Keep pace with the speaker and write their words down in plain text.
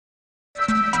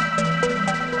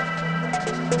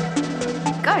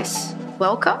Guys,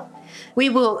 welcome. We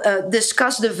will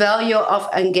discuss the value of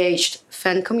engaged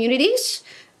fan communities.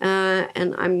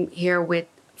 And I'm here with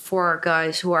 4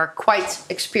 guys who are quite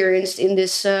experienced in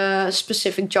this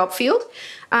specific job field.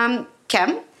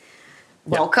 Cam,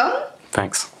 welcome.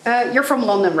 Thanks. You're from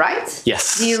London, right?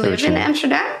 Yes. Do you live in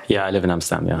Amsterdam? Yeah, I live in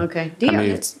Amsterdam, yeah. Okay.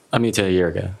 I moved here a year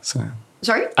ago. So.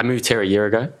 Sorry? I moved here a year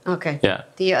ago. Okay. Yeah.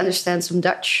 Do you understand some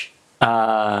Dutch?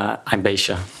 I'm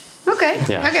Beesje. Okay.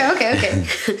 Yeah. Okay.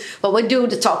 Well, we'll do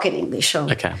the talk in English, so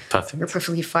okay, perfect. You're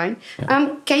perfectly fine.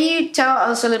 Yeah. Can you tell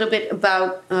us a little bit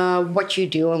about what you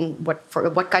do and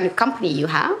what kind of company you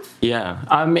have? Yeah,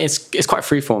 it's quite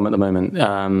freeform at the moment.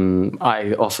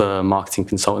 I offer marketing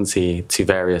consultancy to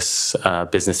various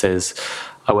businesses.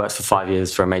 I worked for 5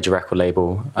 years for a major record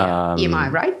label.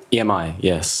 EMI, right? EMI,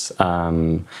 yes.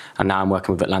 And now I'm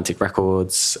working with Atlantic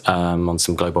Records on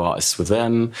some global artists with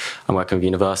them. I'm working with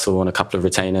Universal on a couple of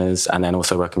retainers, and then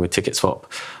also working with TicketSwap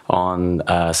on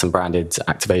some branded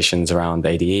activations around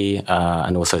ADE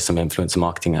and also some influencer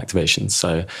marketing activations.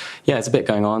 So yeah, it's a bit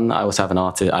going on. I also have an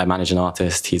artist. I manage an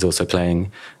artist. He's also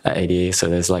playing at ADE. So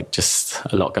there's like just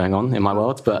a lot going on in my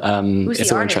world. But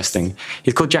it's all interesting.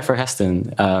 He's called Jeffrey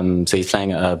Heston. So he's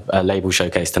playing at a label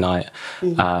showcase tonight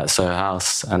at Soho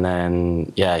House. And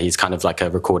then, yeah, he's kind of like a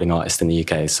recording artist in the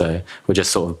UK. So we're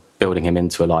just sort of building him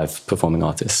into a live performing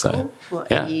artist. So, cool. Well,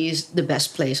 yeah. He's the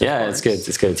best place. Yeah, it's good.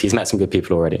 It's good. He's met some good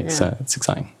people already. So it's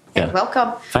exciting. Yeah.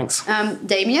 Welcome. Thanks.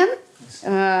 Damian,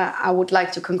 I would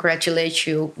like to congratulate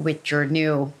you with your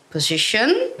new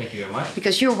position. Thank you very much.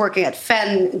 Because you're working at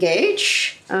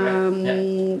Fangage,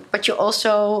 but you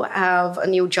also have a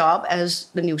new job as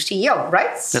the new CEO,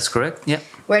 right? That's correct, yeah.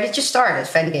 Where did you start at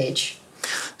Fangage?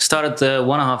 Started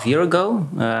 1.5 years ago.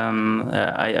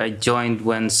 I joined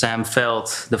when Sam Veld,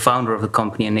 the founder of the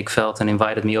company, and Nick Velton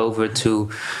invited me over to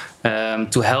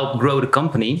help grow the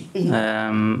company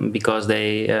because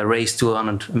they raised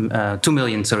 2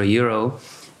 million euro.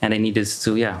 And they needed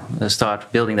to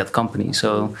start building that company.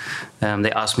 So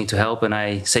they asked me to help, and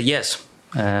I said yes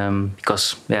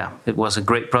because it was a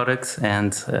great product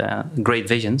and great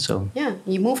vision. So yeah,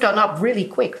 you moved on up really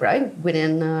quick, right?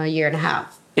 Within a year and a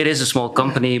half. It is a small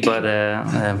company, but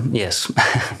yes.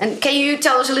 And can you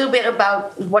tell us a little bit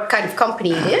about what kind of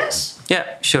company it is?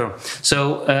 Yeah, sure.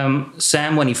 So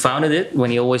Sam, when he founded it, when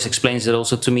he always explains it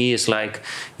also to me, is like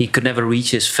he could never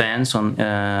reach his fans on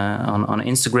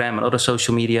Instagram and other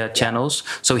social media channels.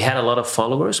 So he had a lot of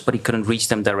followers, but he couldn't reach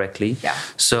them directly. Yeah.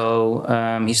 So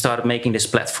he started making this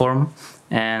platform.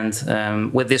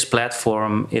 And with this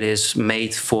platform, it is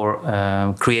made for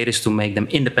creators to make them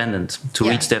independent, to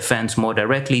reach their fans more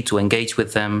directly, to engage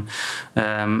with them.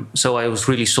 So I was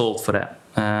really sold for that.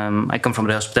 I come from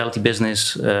the hospitality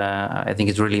business. I think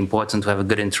it's really important to have a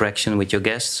good interaction with your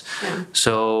guests. Yeah.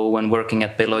 So when working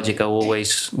at Paylogic, I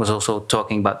always was also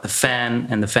talking about the fan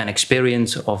and the fan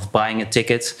experience of buying a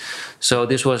ticket. So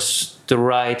this was the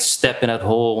right step in that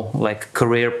whole like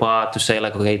career path to say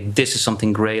like, okay, this is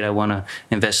something great I want to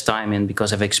invest time in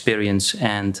because I have experience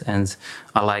and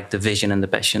I like the vision and the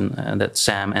passion that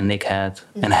Sam and Nick had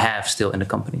and have still in the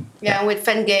company. Yeah, with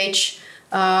Fangage,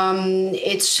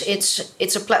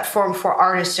 it's a platform for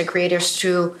artists and creators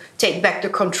to take back the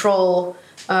control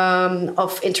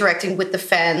of interacting with the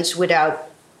fans without,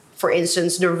 for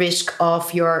instance, the risk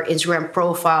of your Instagram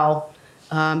profile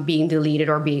being deleted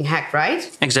or being hacked,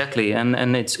 right? Exactly,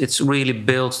 and it's really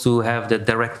built to have that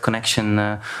direct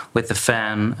connection with the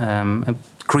fan.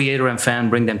 Creator and fan,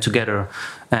 bring them together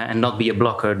and not be a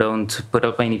blocker. Don't put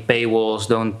up any paywalls,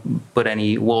 don't put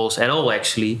any walls at all,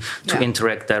 actually, to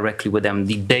interact directly with them.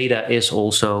 The data is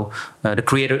also, the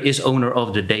creator is owner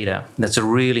of the data. That's a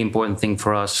really important thing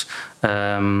for us.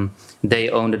 They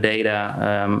own the data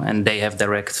and they have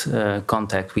direct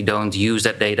contact. We don't use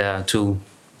that data to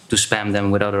spam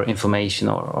them with other information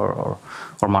or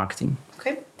marketing.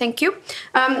 Okay, thank you.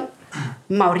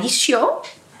 Mauricio,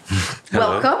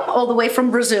 welcome all the way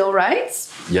from Brazil, right?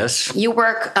 Yes. You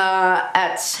work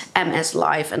at MS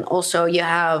Live and also you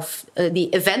have the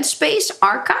event space,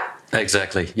 Arca.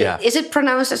 Exactly, yeah. Is it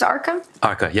pronounced as Arca?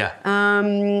 Arca, yeah.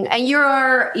 And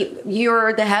you're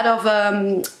the head of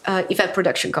event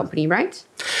production company, right?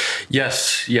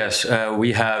 Yes.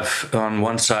 We have on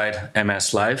one side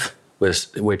MS Live,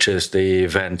 which is the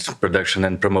event production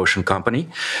and promotion company,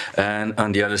 and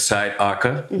on the other side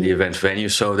Arca, the event venue.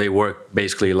 So they work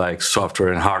basically like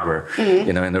software and hardware,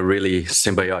 in a really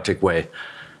symbiotic way.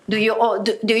 Do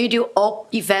you do all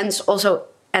events also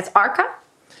at Arca?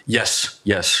 Yes.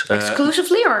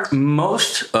 Exclusively, or?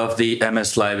 Most of the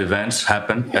MS Live events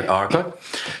happen at Arca,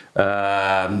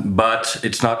 but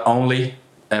it's not only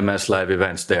MS Live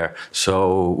events there.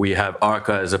 So we have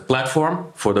Arca as a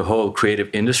platform for the whole creative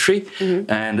industry,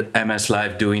 and MS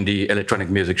Live doing the electronic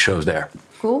music shows there.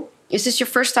 Cool. Is this your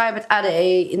first time at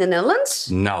ADE in the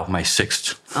Netherlands? No, my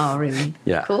 6th. Oh, really?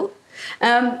 Yeah. Cool.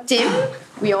 Tim,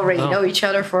 we already know each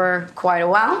other for quite a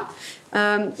while.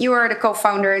 You are the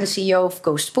co-founder and CEO of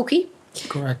Go Spooky.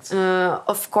 Correct.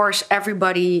 Of course,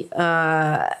 everybody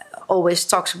always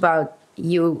talks about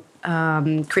you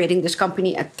creating this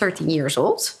company at 13 years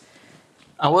old.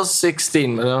 I was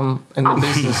 16, but I'm in the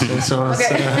business since I was,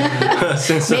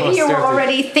 since I Maybe was you were 13.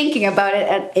 already thinking about it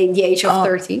at the age of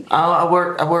 13. I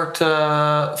worked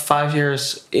 5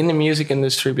 years in the music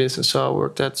industry business. So I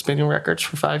worked at Spinning Records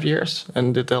for 5 years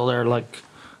and did all their like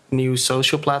new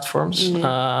social platforms.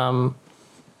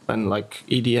 And like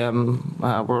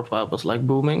EDM worldwide was like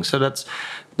booming. So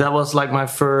that was like my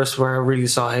first where I really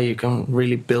saw, hey, you can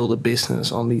really build a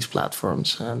business on these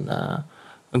platforms. And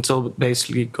until it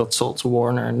basically got sold to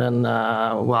Warner, and then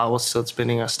while I was still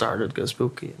spinning, I started Go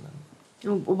Spooky.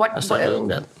 And then I started doing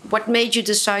that. What made you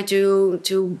decide to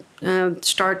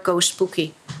start Go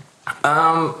Spooky?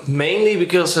 Mainly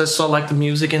because I saw like the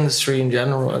music industry in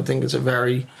general. I think it's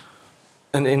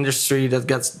an industry that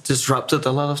gets disrupted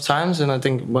a lot of times, and I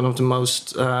think one of the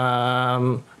most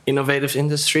innovative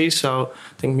industries. So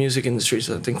I think music industry is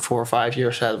 4 or 5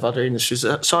 years ahead of other industries.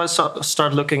 So I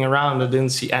started looking around. I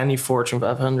didn't see any Fortune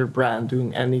 500 brand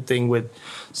doing anything with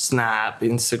Snap,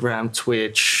 Instagram,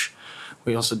 Twitch.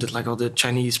 We also did like all the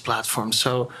Chinese platforms.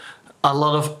 So a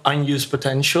lot of unused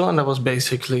potential, and that was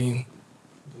basically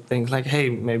things like, hey,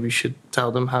 maybe we should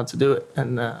tell them how to do it.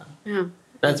 And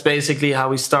that's basically how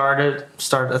we started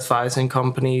advising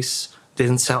companies.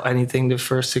 Didn't sell anything the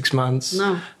first 6 months.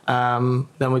 No.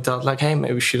 Then we thought like, hey,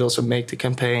 maybe we should also make the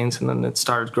campaigns, and then it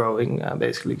started growing.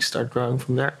 Started growing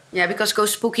from there. Yeah, because Go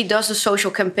Spooky does the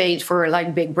social campaigns for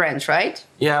like big brands, right?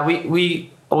 Yeah,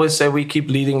 we always say we keep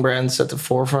leading brands at the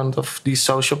forefront of these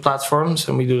social platforms,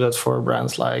 and we do that for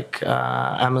brands like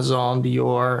Amazon,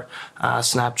 Dior,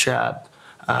 Snapchat.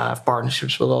 Have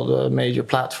partnerships with all the major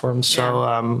platforms.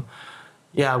 So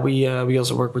we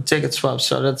also work with TicketSwap.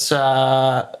 So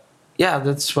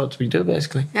that's what we do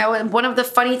basically. Yeah, well, one of the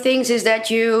funny things is that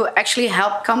you actually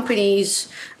help companies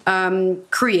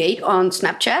create on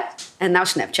Snapchat, and now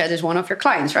Snapchat is one of your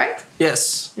clients, right?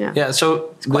 Yes. Yeah.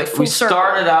 So we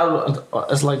started out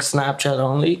as like Snapchat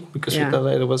only because we thought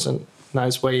it was a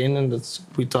nice way in, and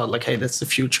we thought like, hey, that's the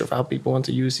future of how people want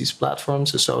to use these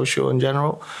platforms, the social in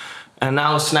general. And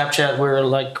now Snapchat, we're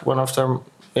like one of their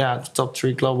top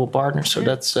 3 global partners. So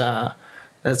that's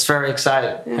very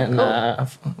exciting. And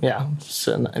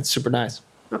it's super nice.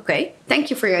 Okay,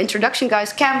 thank you for your introduction,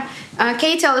 guys. Cam,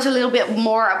 can you tell us a little bit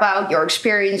more about your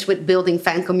experience with building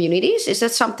fan communities? Is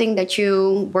that something that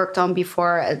you worked on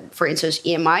before, for instance,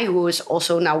 EMI, who is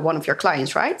also now one of your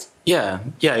clients, right? Yeah.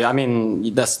 I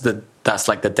mean, that's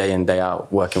like the day in, day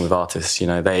out working with artists. You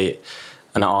know,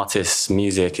 an artist's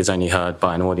music is only heard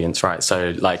by an audience, right?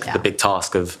 So like the big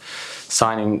task of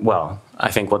signing, well,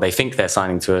 I think what they think they're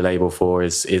signing to a label for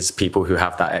is people who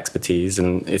have that expertise.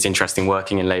 And it's interesting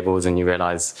working in labels, and you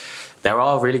realize there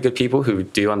are really good people who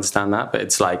do understand that, but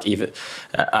it's like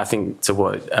I think to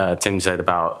what Tim said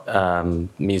about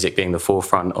music being the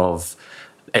forefront of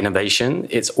innovation,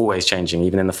 it's always changing.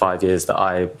 Even in the 5 years that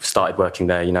I started working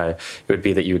there, you know, it would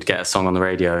be that you would get a song on the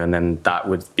radio, and then they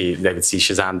would see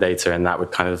Shazam data, and that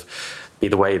would kind of be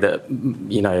the way that,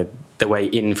 you know, the way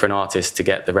in for an artist to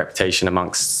get the reputation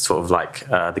amongst sort of like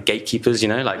the gatekeepers, you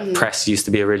know, like press used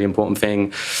to be a really important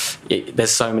thing.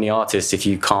 There's so many artists, if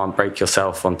you can't break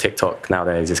yourself on TikTok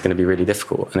nowadays, it's going to be really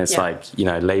difficult. And it's like, you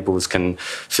know, labels can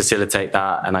facilitate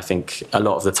that. And I think a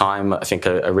lot of the time, I think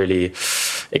a really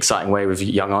exciting way with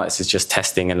young artists is just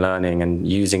testing and learning and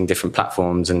using different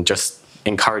platforms and just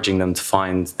encouraging them to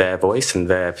find their voice and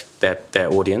their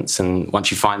audience. And once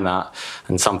you find that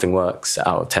and something works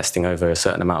out of testing over a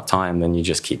certain amount of time, then you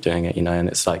just keep doing it, you know. And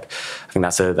it's like, I think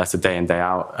that's a day in, day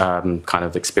out kind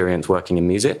of experience working in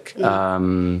music.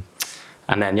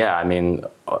 And then, I mean,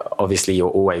 obviously you're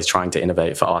always trying to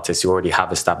innovate for artists who already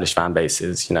have established fan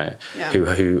bases, you know,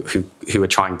 who are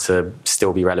trying to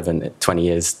still be relevant 20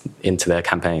 years into their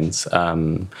campaigns. So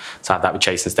I have that with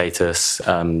Chase and Status.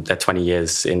 They're 20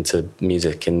 years into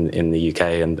music in the UK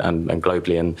and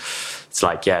globally. And it's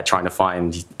like, trying to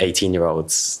find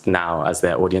 18-year-olds now as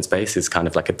their audience base is kind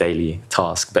of like a daily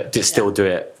task, but to still do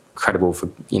it credible for,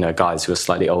 you know, guys who are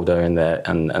slightly older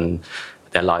and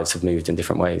their lives have moved in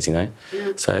different ways, you know.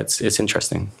 Yeah. So it's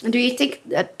interesting. And do you think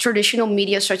that traditional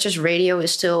media such as radio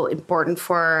is still important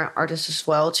for artists as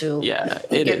well to get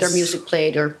their music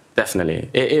played? Or definitely,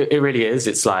 it really is.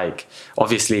 It's like,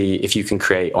 obviously, if you can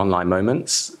create online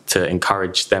moments to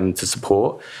encourage them to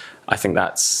support, I think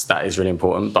that is really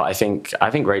important. But I think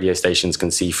radio stations can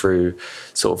see through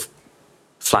sort of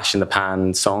flash in the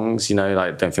pan songs, you know.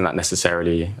 Like, I don't think that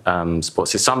necessarily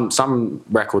supports it. Some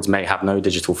records may have no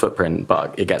digital footprint,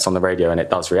 but it gets on the radio and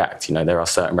it does react. You know, there are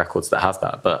certain records that have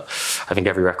that, but I think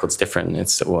every record's different.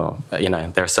 It's, well, you know,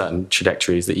 there are certain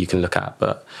trajectories that you can look at,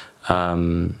 but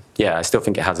yeah, I still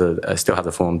think it still has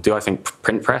a form. Do I think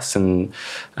print press and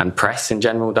press in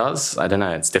general does? I don't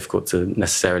know. It's difficult to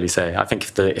necessarily say. I think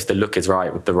if the look is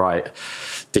right with the right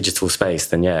digital space,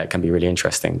 then yeah, it can be really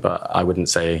interesting. But I wouldn't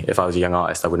say, if I was a young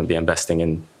artist, I wouldn't be investing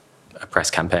in a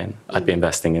press campaign. I'd be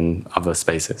investing in other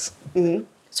spaces. Mm-hmm.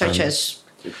 Such as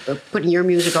putting your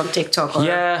music on TikTok? Or?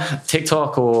 Yeah,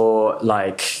 TikTok, or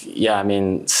like, yeah, I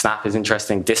mean, Snap is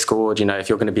interesting. Discord, you know, if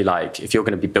you're going to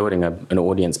be building an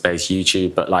audience-based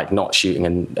YouTube, but like not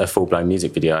shooting a full-blown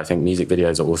music video, I think music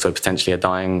videos are also potentially a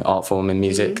dying art form in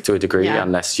music to a degree,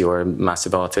 unless you're a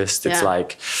massive artist. It's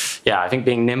like, yeah, I think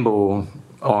being nimble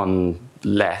on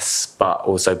less, but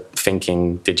also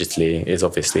thinking digitally is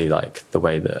obviously like the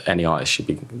way that any artist should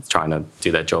be trying to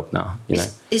do their job now, you know.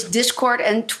 Is Discord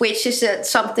and Twitch, is that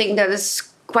something that is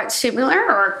quite similar,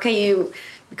 or can you,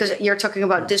 because you're talking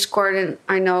about Discord and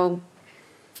I know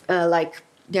like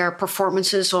there are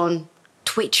performances on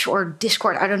Twitch or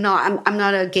Discord, I don't know, I'm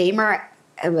not a gamer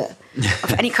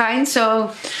of any kind,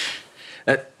 so...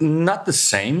 Not the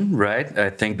same, right? I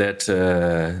think that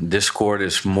Discord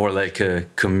is more like a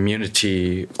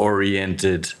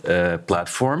community-oriented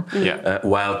platform,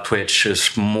 while Twitch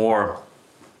is more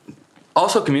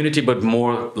also community, but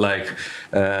more like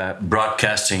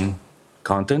broadcasting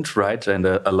content, right? And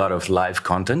a lot of live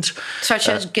content. Such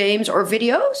as games or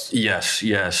videos?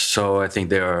 Yes. So I think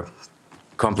they are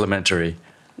complementary.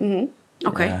 Mm-hmm.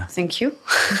 Okay, thank you.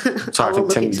 So I think,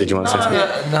 Tim, did you want to say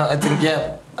something? No, I think,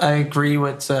 I agree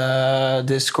with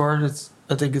Discord.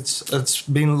 I think it's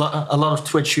been a lot of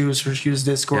Twitch users use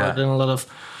Discord, and a lot of...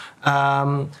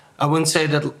 I wouldn't say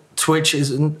that Twitch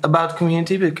isn't about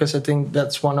community, because I think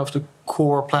that's one of the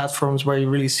core platforms where you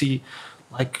really see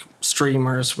like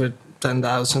streamers with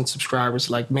 10,000 subscribers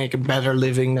like make a better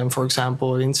living than, for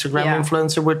example, an Instagram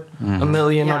influencer with 1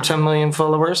 million or 10 million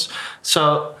followers.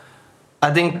 So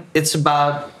I think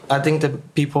that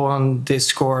people on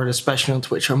Discord, especially on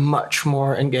Twitch, are much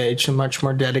more engaged and much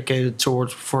more dedicated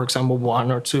towards, for example,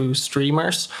 1 or 2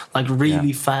 streamers, like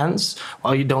really fans.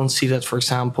 While you don't see that, for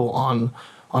example, on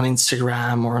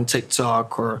Instagram or on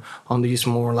TikTok or on these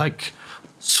more like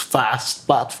fast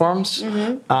platforms.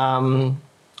 Mm-hmm.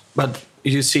 But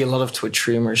you see a lot of Twitch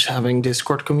streamers having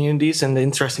Discord communities, and the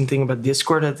interesting thing about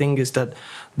Discord, I think, is that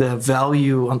the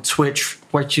value on Twitch,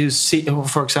 what you see,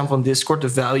 for example, on Discord, the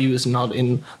value is not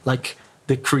in like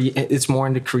it's more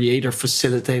in the creator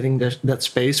facilitating that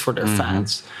space for their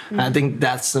fans. Mm-hmm. And I think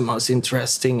that's the most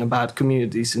interesting about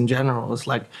communities in general. It's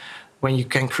like when you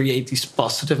can create these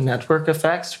positive network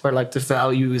effects where like the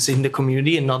value is in the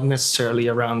community and not necessarily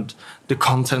around the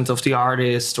content of the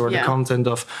artist or the content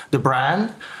of the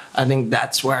brand. I think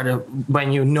that's where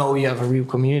when you know you have a real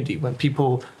community, when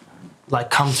people like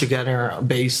come together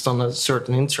based on a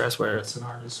certain interest, whether it's an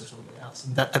artist or something else.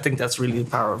 I think that's really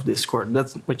the power of Discord.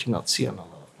 That's what you not see on a lot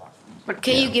of platforms. But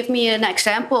can you give me an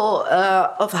example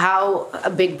of how a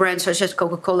big brand such as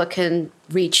Coca-Cola can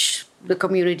reach the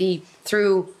community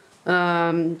through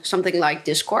something like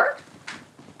Discord?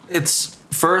 It's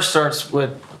first starts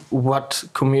with what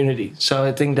community. So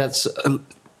I think that's a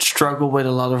struggle with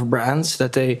a lot of brands,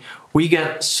 that we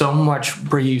get so much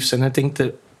briefs, and I think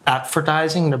the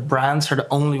advertising, the brands are the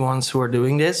only ones who are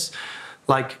doing this.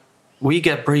 Like we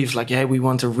get briefs like, we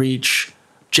want to reach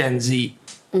Gen Z.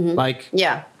 Mm-hmm. Like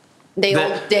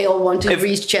they all want to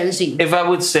reach Gen Z. If I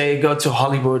would say go to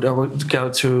Hollywood or would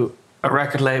go to a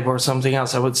record label or something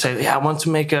else, I would say, I want to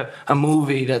make a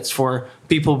movie that's for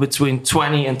people between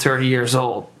 20 and 30 years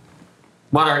old.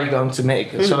 What are you going to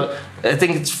make? Mm-hmm. So I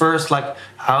think it's first like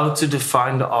how to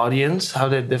define the audience, how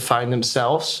they define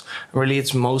themselves. Really,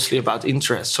 it's mostly about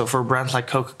interest. So for a brand like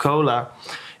Coca-Cola,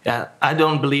 I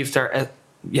don't believe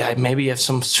maybe you have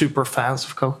some super fans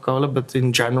of Coca-Cola, but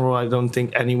in general, I don't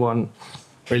think anyone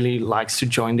really likes to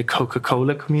join the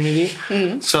Coca-Cola community.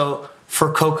 Mm-hmm. So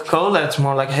for Coca-Cola, it's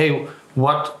more like, hey,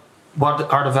 what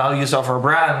what are the values of our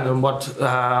brand, and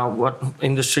what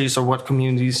industries or what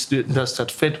communities does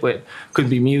that fit with? Could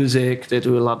be music. They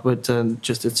do a lot with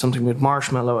just did something with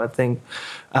Marshmallow, I think,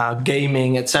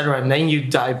 gaming, etc. And then you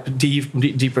dive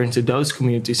deeper into those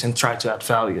communities and try to add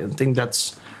value. I think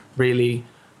that's really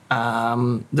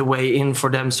the way in for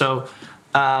them. So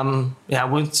I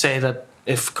wouldn't say that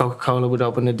if Coca-Cola would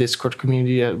open a Discord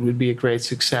community, it would be a great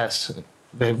success.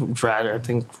 They would rather, I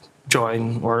think,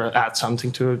 join or add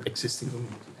something to an existing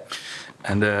community.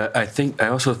 And I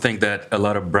also think that a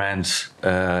lot of brands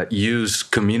use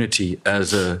community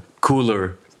as a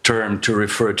cooler term to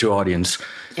refer to audience.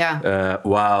 Yeah.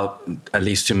 While, at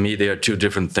least to me, they are two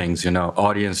different things.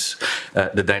 Audience,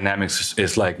 the dynamics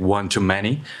is like one to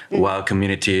many, while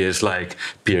community is like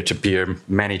peer to peer,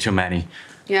 many to many.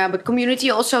 Yeah, but community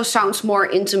also sounds more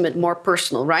intimate, more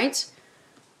personal, right?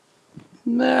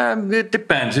 It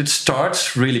depends. It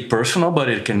starts really personal, but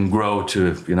it can grow to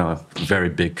a very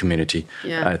big community.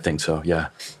 Yeah. I think so. Yeah.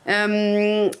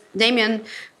 Damian,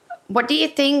 what do you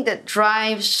think that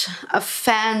drives a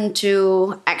fan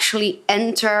to actually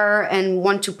enter and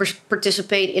want to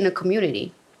participate in a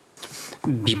community?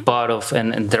 Be part of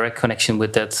and direct connection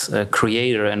with that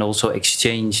creator, and also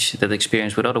exchange that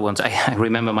experience with other ones. I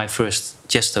remember my first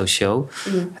Gesto show.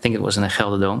 I think it was in the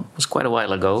Gelderdome. It was quite a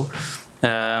while ago.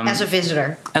 As a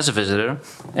visitor.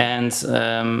 And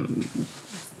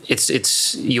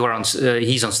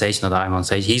he's on stage, not I'm on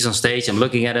stage. He's on stage. I'm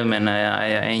looking at him, and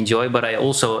I enjoy. But I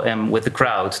also am with the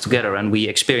crowd together, and we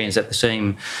experience at the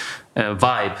same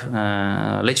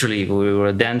vibe. Literally, we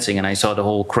were dancing, and I saw the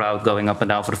whole crowd going up and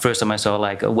down. For the first time, I saw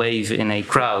like a wave in a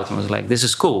crowd, and I was like, "This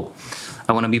is cool.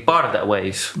 I want to be part of that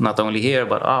wave, not only here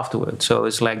but afterwards." So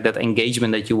it's like that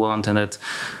engagement that you want, and that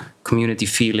community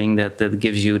feeling that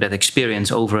gives you that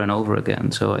experience over and over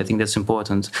again. So I think that's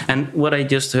important. And what I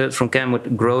just heard from Cam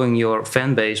with growing your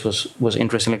fan base was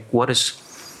interesting.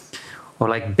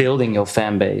 Like building your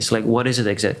fan base, like what is it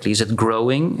exactly? Is it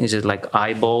growing? Is it like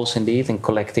eyeballs indeed and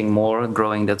collecting more,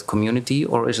 growing that community?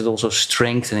 Or is it also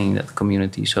strengthening that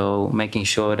community? So making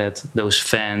sure that those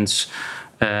fans,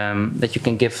 that you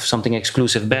can give something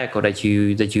exclusive back, or that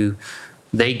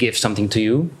they give something to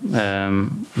you,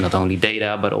 not only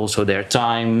data, but also their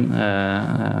time,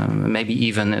 maybe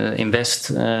even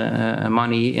invest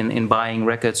money in buying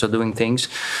records or doing things.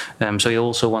 So you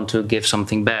also want to give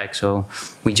something back. So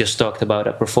we just talked about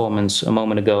a performance a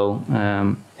moment ago.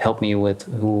 Help me with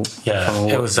who? Yeah,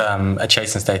 it was a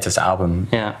Chase and Status album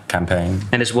campaign.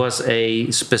 And this was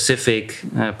a specific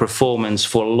performance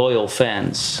for loyal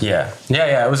fans. Yeah.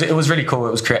 It was really cool.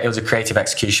 It was a creative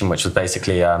execution, which was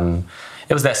basically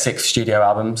it was their 6th studio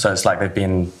album. So it's like they've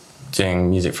been doing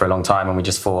music for a long time, and we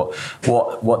just thought,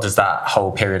 what does that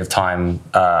whole period of time,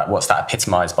 what's that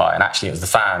epitomized by? And actually it was the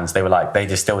fans. They were like, they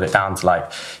distilled it down to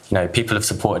like, people have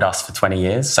supported us for 20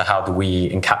 years, so how do we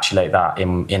encapsulate that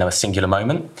in a singular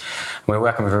moment? We're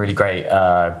working with a really great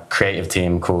creative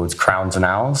team called Crowns and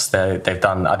Owls. They've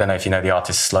done, I don't know if you know the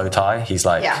artist Slow Tie. He's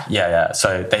like, yeah.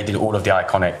 So they did all of the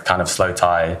iconic kind of Slow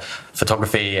Tie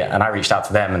photography, and I reached out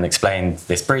to them and explained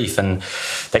this brief, and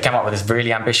they came up with this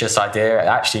really ambitious idea.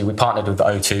 Actually, we partnered with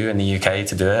O2 in the UK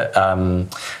to do it, and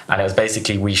it was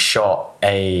basically, we shot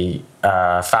a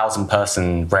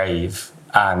 1,000-person rave,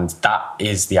 and that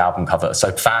is the album cover.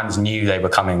 So fans knew they were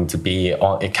coming to be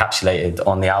encapsulated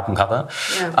on the album cover.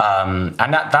 And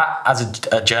that as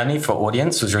a journey for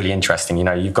audience was really interesting.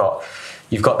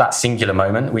 You've got that singular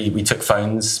moment. We took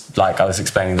phones, like I was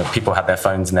explaining, that people had their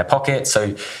phones in their pockets.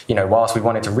 So, whilst we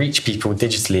wanted to reach people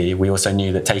digitally, we also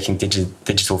knew that taking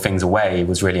digital things away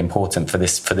was really important for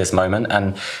this moment.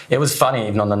 And it was funny,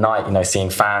 even on the night, seeing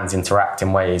fans interact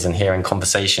in ways and overhearing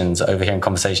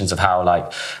conversations of how,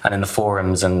 and in the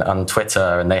forums and on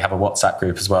Twitter, and they have a WhatsApp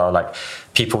group as well,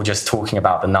 people just talking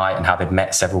about the night and how they've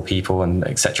met several people and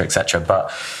et cetera.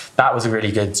 But that was a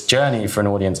really good journey for an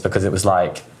audience, because it was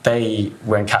like they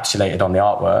were encapsulated on the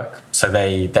artwork, so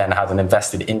they then had an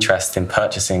invested interest in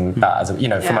purchasing that as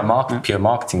from a pure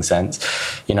marketing sense.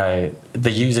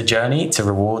 The user journey to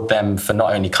reward them for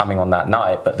not only coming on that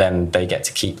night, but then they get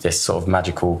to keep this sort of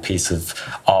magical piece of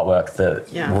artwork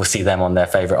that will see them on their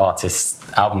favorite artist's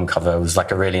album cover. It was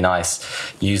like a really nice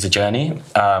user journey,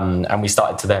 and we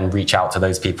started to then reach out to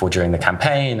those people during the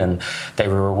campaign, and they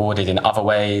were rewarded in other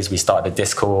ways. We started a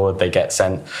Discord. They get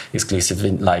sent exclusive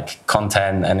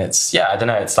content, and it's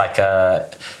it's like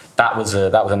that was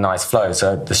a nice flow.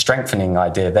 So the strengthening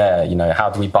idea there, how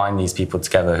do we bind these people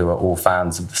together who are all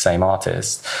fans of the same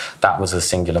artist? That was a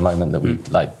singular moment that we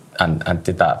and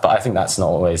did that. But I think that's not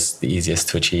always the easiest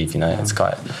to achieve. It's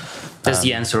quite. That's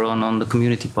the answer on the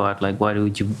community part. Like, why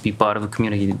would you be part of a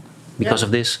community? because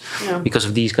of this, because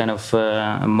of these kind of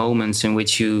moments in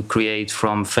which you create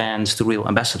from fans to real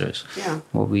ambassadors.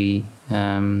 What we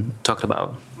talked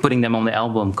about, putting them on the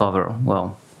album cover.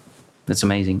 Well, that's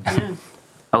amazing.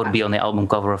 I would be on the album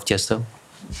cover of Chesto.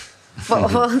 Well,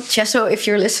 Chesto, if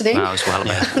you're listening,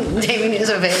 Damian is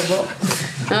available.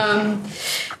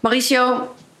 Mauricio,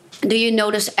 do you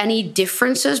notice any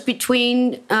differences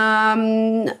between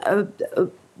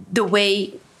the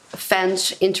way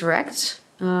fans interact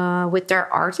with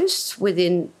their artists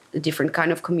within the different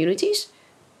kind of communities?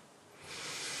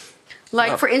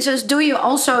 Like, for instance, do you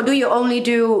only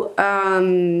do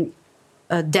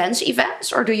dance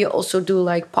events, or do you also do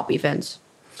like pop events?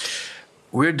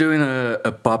 We're doing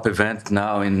a pop event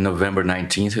now in November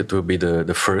 19th. It will be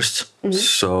the first.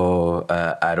 So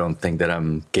I don't think that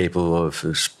I'm capable of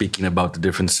speaking about the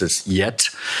differences yet.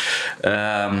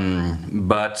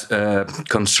 But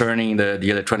concerning the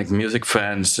electronic music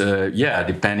fans,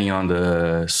 depending on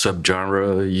the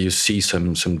subgenre, you see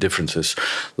some differences.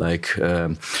 Like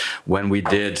when we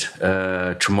did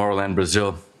Tomorrowland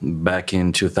Brazil back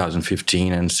in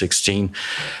 2015 and 16,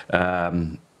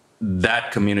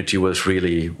 that community was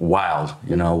really wild.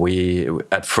 You know, we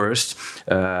at first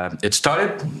it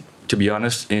started, to be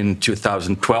honest, in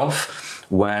 2012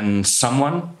 when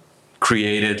someone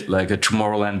created like a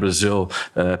Tomorrowland Brazil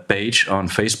page on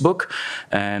Facebook,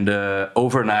 and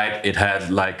overnight it had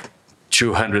like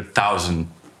 200,000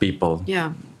 people.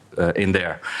 In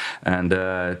there, and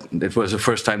it was the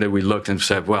first time that we looked and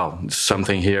said, well,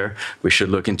 something here, we should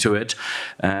look into it.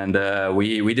 And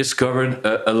we discovered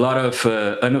a lot of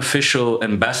unofficial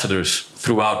ambassadors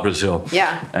throughout Brazil.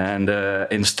 And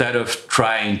instead of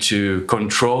trying to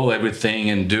control everything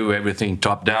and do everything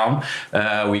top down,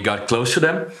 we got close to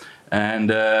them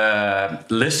and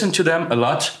listened to them a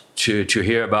lot, to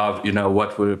hear about, you know,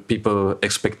 what were people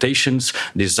expectations,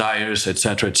 desires,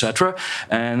 etc.,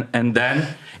 and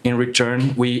then in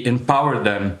return we empowered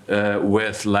them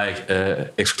with like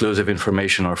exclusive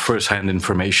information or first-hand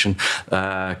information,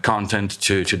 content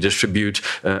to distribute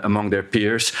among their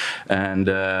peers, and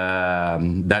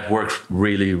that worked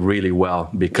really well,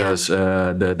 because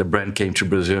the brand came to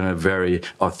Brazil in a very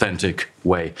authentic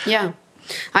way.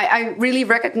 I really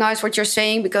recognize what you're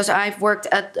saying, because I've worked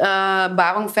at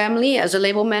Barong Family as a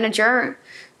label manager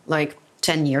like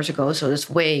 10 years ago, so that's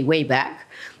way back.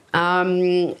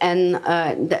 That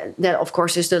of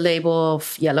course is the label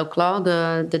of Yellow Claw,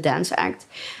 the dance act,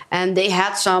 and they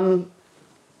had some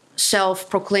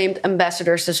self-proclaimed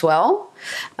ambassadors as well,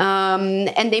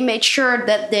 and they made sure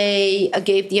that they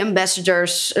gave the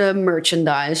ambassadors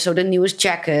merchandise, so the newest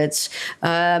jackets.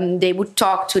 They would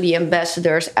talk to the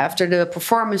ambassadors after the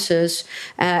performances,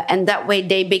 and that way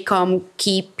they become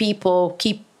key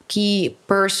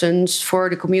persons for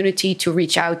the community to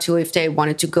reach out to if they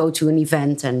wanted to go to an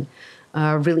event and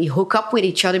really hook up with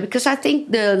each other. Because I think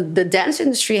the dance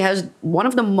industry has one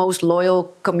of the most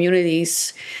loyal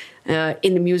communities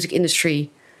in the music industry.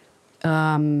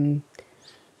 How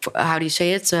do you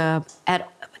say it?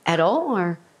 At all,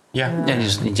 or?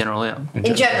 Just in general,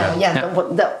 In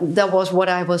general, that was what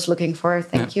I was looking for.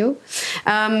 Thank you.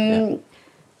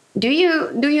 Do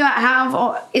you have,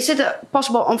 or is it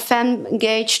possible on Fan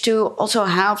Engage to also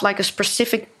have like a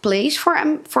specific place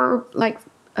for like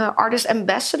artist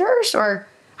ambassadors, or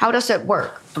how does that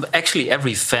work? Actually,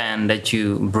 every fan that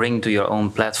you bring to your own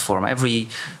platform, every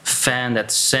fan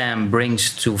that Sam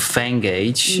brings to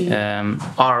Fangage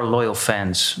are loyal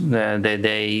fans.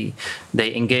 They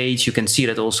engage. You can see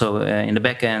that also in the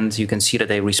back end. You can see that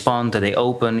they respond, that they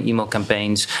open email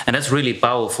campaigns, and that's really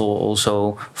powerful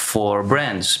also for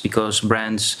brands, because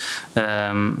brands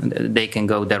they can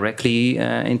go directly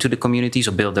into the communities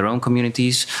or build their own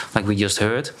communities, like we just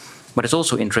heard. But it's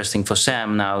also interesting for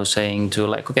Sam now, saying to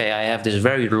like, okay, I have this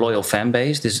very loyal fan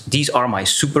base. These are my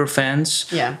super fans.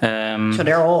 So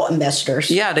they're all ambassadors.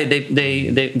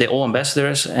 They're all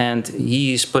ambassadors, and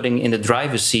he's putting in the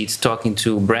driver's seat, talking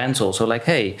to brands also, like,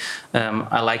 hey,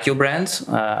 I like your brand.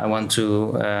 I want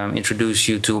to introduce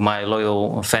you to my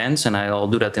loyal fans, and I'll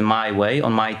do that in my way,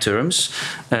 on my terms.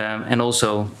 And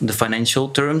also the financial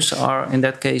terms are in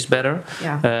that case better.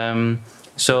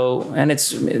 So, and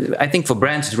it's, I think for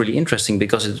brands it's really interesting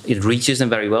because it reaches them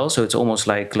very well. So it's almost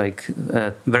like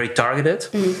very targeted,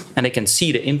 and they can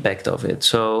see the impact of it.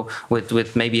 So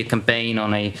with maybe a campaign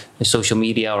on a social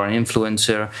media or an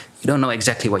influencer, you don't know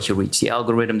exactly what you reach. The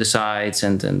algorithm decides,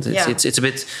 and it's a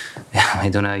bit, I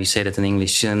don't know how you say that in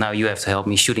English. Now you have to help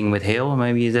me. Shooting with hail,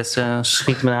 maybe that's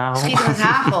schiet met hagel. Schiet met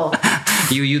hagel.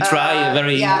 You try a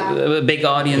very big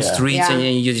audience to reach, and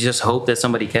you just hope that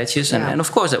somebody catches, and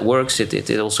of course that works.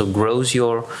 It also grows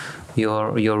your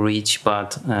reach,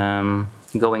 but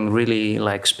going really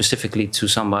like specifically to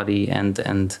somebody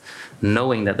and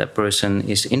knowing that that person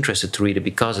is interested to read it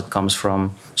because it comes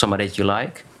from somebody that you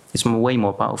like, it's way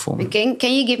more powerful. Can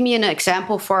you give me an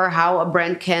example for how a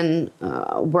brand can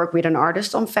work with an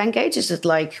artist on Fangage? Is it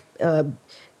like,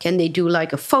 can they do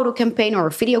like a photo campaign or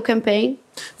a video campaign?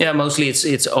 Yeah, mostly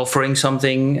it's offering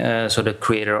something. So the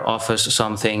creator offers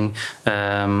something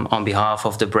on behalf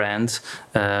of the brand.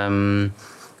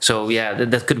 So yeah,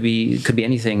 that could be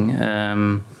anything.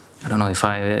 I don't know if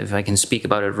I can speak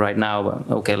about it right now. But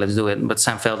okay, let's do it. But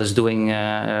Sam Veld is looking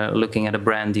at a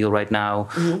brand deal right now.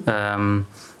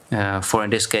 For in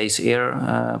this case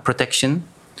ear protection.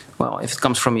 Well, if it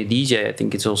comes from your DJ, I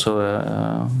think it's also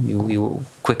you will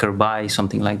quicker buy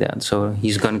something like that. So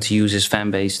he's going to use his fan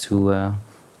base to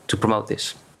promote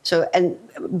this. So, and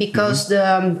because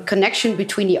the connection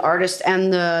between the artist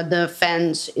and the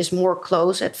fans is more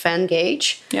close at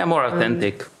Fangage. Yeah, more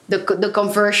authentic. The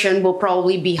conversion will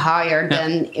probably be higher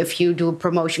than if you do a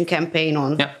promotion campaign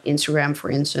on Instagram, for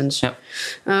instance. Yeah.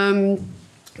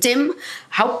 Tim,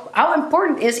 how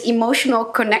important is emotional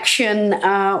connection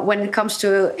when it comes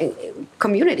to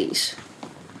communities?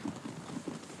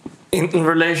 In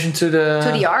relation to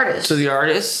the artist. To the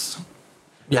artist,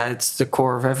 yeah, it's the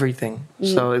core of everything.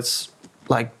 So it's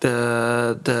like it's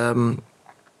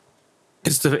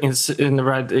in the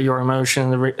right, your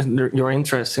emotion, your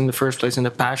interest in the first place, and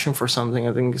the passion for something.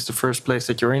 I think is the first place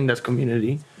that you're in that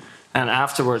community, and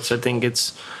afterwards, I think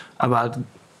it's about.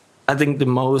 I think the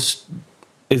most.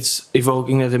 It's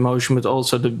evoking that emotion, but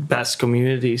also the best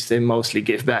communities, they mostly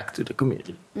give back to the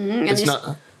community. It's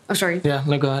not. Oh, sorry. Yeah,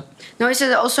 no, go ahead. No, is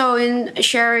it also in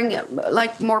sharing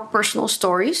like more personal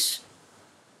stories?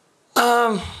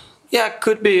 Yeah, it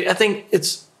could be. I think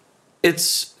it's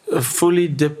fully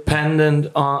dependent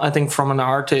on. I think from an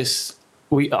artist,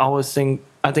 we always think.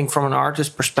 I think from an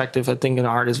artist perspective, I think an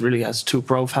artist really has two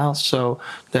profiles. So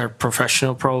their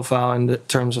professional profile in the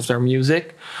terms of their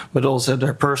music, but also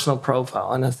their personal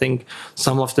profile. And I think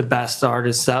some of the best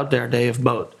artists out there, they have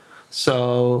both.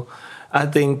 So I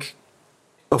think,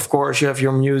 of course, you have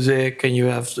your music and you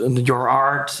have your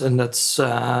art. And that's,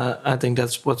 I think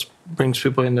that's what brings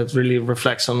people in, that really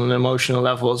reflects on an emotional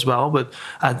level as well. But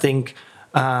I think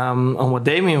on what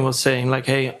Damian was saying, like,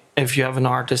 hey, if you have an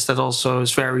artist that also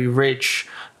is very rich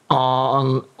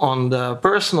on the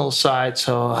personal side,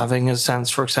 so having a sense,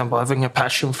 for example, having a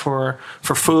passion for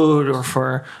food or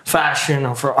for fashion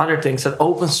or for other things, that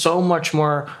opens so much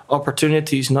more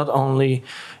opportunities, not only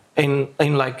in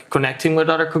like connecting with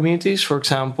other communities. For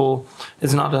example,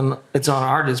 it's not an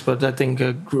artist, but I think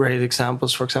a great example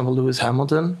is, for example, Lewis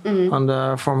Hamilton on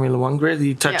the Formula One grid.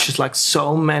 He touches like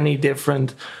so many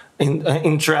different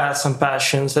interests and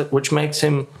passions, which makes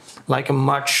him like a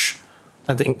much,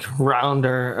 I think,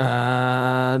 rounder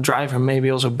driver, maybe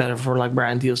also better for like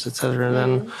brand deals, etc.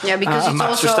 Than because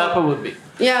Max Verstappen would be.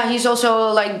 Yeah, he's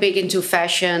also like big into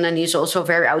fashion, and he's also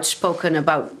very outspoken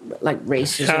about like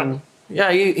racism.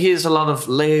 Yeah, he has a lot of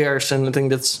layers, and I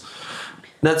think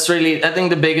that's really, I think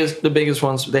the biggest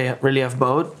ones, they really have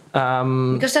both.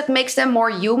 Because that makes them more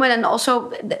human, and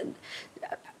also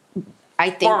I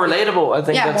think more relatable. I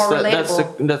think that's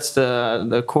relatable.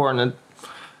 the core, and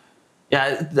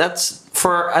that's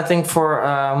for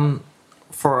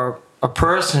a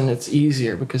person it's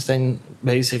easier, because then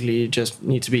basically you just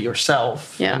need to be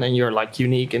yourself, and then you're like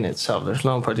unique in itself. There's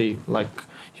nobody like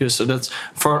you. So that's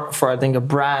for I think a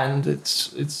brand,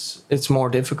 it's more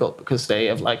difficult, because they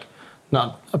have like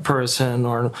not a person,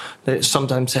 or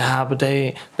sometimes they have, but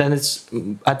then it's,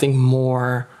 I think,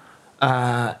 more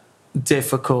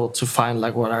difficult to find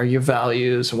like what are your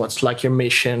values and what's like your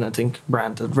mission. I think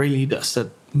brand that really does that,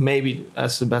 maybe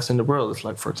as the best in the world, is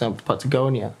like, for example,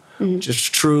 Patagonia,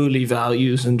 just truly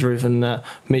values and driven,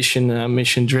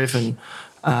 mission driven.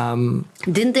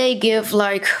 Didn't they give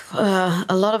like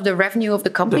a lot of the revenue of the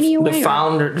company away?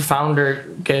 The founder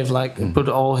gave like put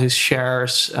all his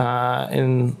shares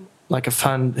in like a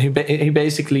fund. He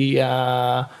basically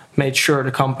made sure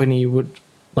the company would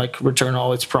like return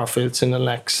all its profits in the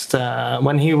next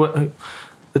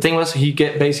the thing was, he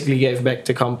basically gave back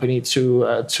the company to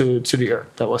the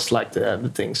earth. That was like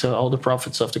the thing. So all the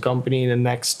profits of the company in the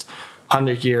next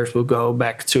 100 years will go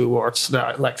back towards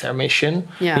their mission.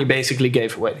 Yeah. He basically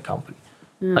gave away the company,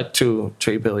 like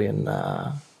 $3 billion.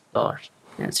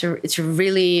 Yeah, it's a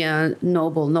really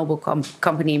noble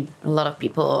company. A lot of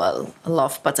people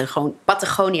love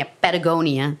Patagonia.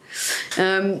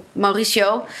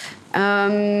 Mauricio,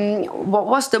 what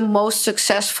was the most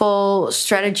successful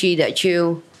strategy that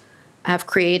you have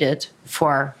created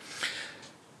for?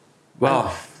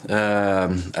 Well,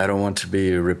 I don't want to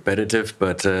be repetitive,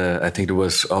 but I think it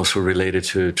was also related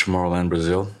to Tomorrowland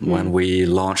Brazil. When we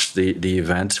launched the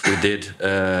event, we did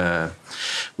a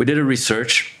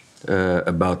research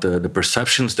about the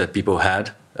perceptions that people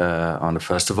had on the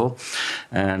festival,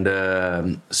 and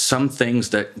some things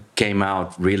that came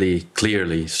out really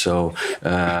clearly. So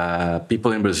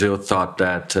people in Brazil thought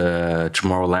that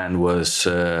Tomorrowland was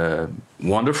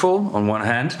wonderful on one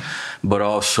hand, but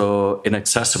also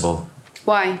inaccessible.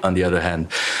 Why? On the other hand,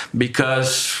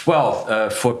 because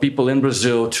for people in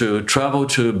Brazil to travel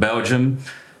to Belgium,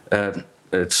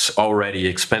 it's already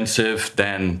expensive.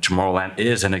 Then Tomorrowland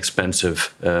is an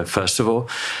expensive festival,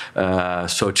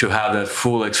 so to have that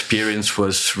full experience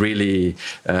was really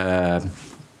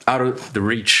out of the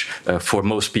reach for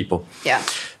most people. Yeah.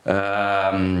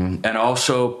 And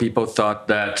also, people thought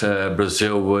that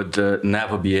Brazil would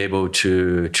never be able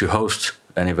to host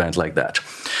an event like that.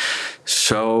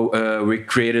 So we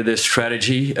created this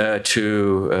strategy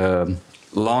to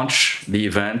launch the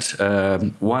event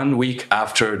 1 week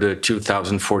after the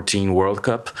 2014 World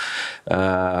Cup,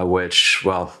 which,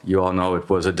 you all know it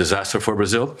was a disaster for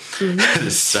Brazil.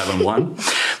 7-1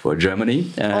 for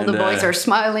Germany. And, all the boys are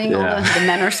smiling, all the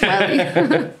men are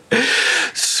smiling.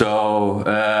 So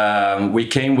we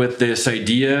came with this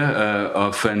idea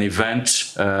of an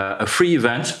event, a free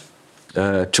event,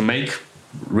 to make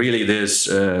really this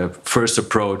first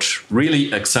approach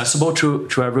really accessible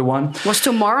to everyone. Was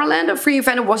Tomorrowland a free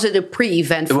event, or was it a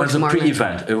pre-event for Tomorrowland? It was a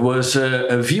pre-event. It was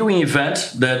a viewing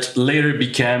event that later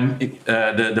became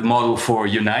the model for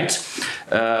Unite.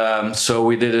 So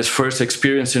we did this first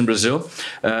experience in Brazil,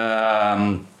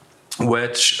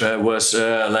 which was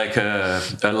like a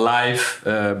live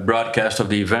broadcast of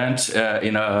the event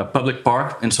in a public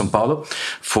park in São Paulo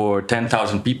for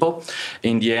 10,000 people.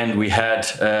 In the end, we had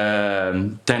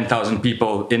 10,000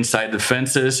 people inside the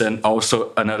fences and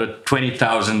also another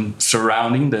 20,000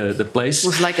 surrounding the place. It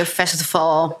was like a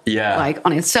festival, like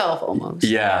on itself almost.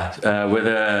 Yeah, with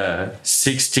a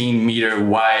 16-meter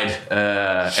wide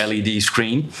LED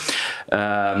screen.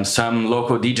 Some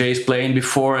local DJs playing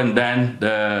before, and then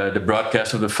the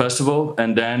broadcast of the festival.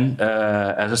 And then,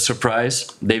 as a surprise,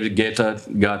 David Guetta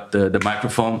got the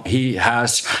microphone. He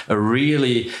has a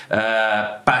really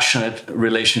passionate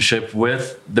relationship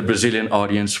with the Brazilian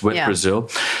audience, with Brazil.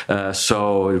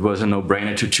 So it was a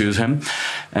no-brainer to choose him.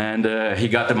 And he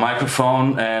got the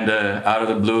microphone and out of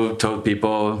the blue told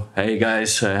people, hey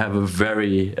guys, I have a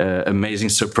very amazing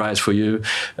surprise for you.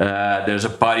 There's a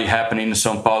party happening in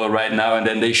São Paulo right now. And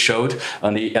then they showed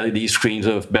on the LED screens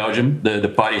of Belgium the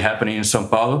party happening in São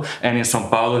Paulo, and in São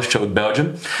Paulo showed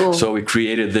Belgium. Cool. So we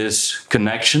created this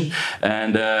connection,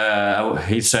 and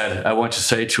he said, I want to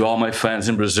say to all my fans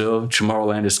in Brazil,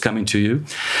 Tomorrowland is coming to you.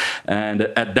 And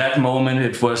at that moment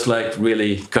it was like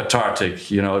really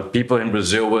cathartic. You know, people in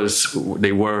Brazil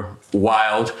they were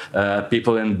wild.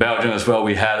 People in Belgium as well.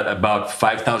 We had about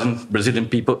 5,000 Brazilian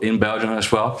people in Belgium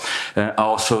as well.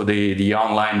 Also the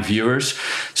online viewers.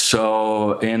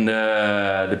 So in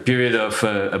the period of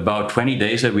about 20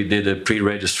 days that we did a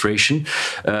pre-registration,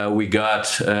 we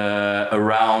got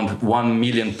around 1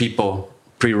 million people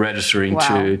pre-registering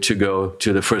to go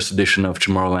to the first edition of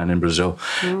Tomorrowland in Brazil.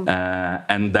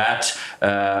 And that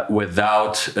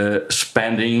without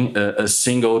spending a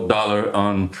single dollar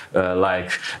on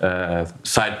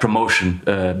side promotion.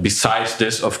 Besides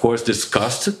this, of course, this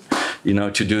cost,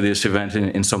 to do this event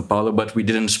in São Paulo, but we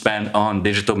didn't spend on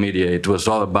digital media. It was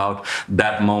all about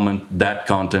that moment, that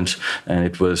content, and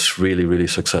it was really, really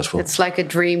successful. It's like a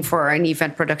dream for an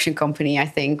event production company, I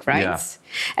think, right? Yeah.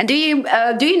 And do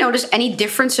you notice any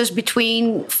differences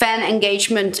between fan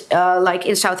engagement, like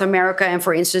in South America and,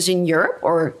 for instance, in Europe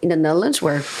or in the Netherlands,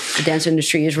 where the dance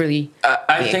industry is really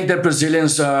I think that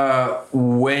Brazilians are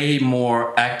way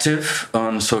more active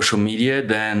on social media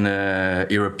than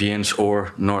Europeans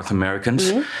or North Americans.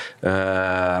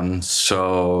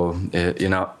 So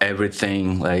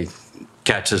everything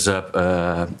catches up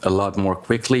a lot more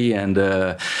quickly, and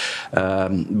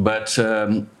but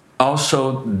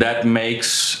also that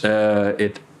makes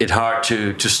it hard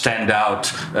to stand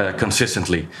out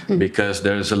consistently, because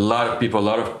there's a lot of people, a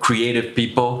lot of creative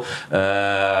people,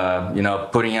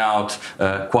 putting out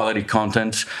quality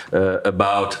content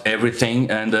about everything,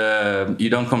 and you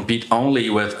don't compete only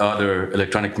with other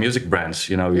electronic music brands.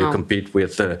 You compete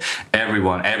with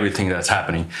everything that's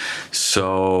happening.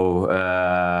 So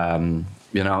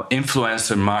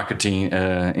influencer marketing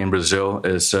in Brazil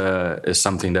is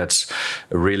something that's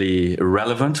really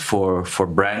relevant for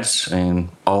brands in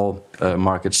all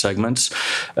market segments.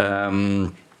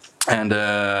 And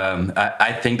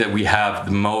I think that we have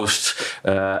the most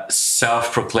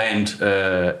self-proclaimed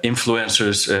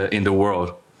influencers in the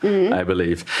world, I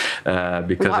believe.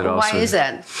 Because why is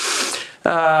that?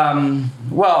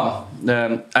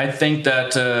 I think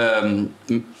that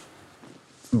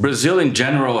Brazil in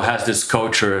general has this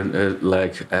culture,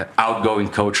 outgoing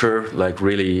culture, like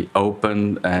really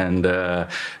open, and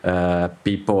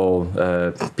people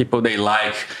they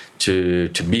like to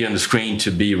be on the screen,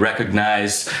 to be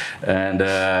recognized, and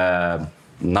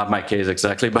not my case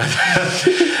exactly, but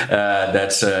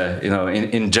that's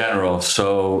in general.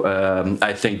 So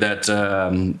I think that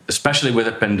especially with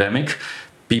the pandemic,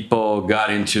 people got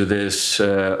into this.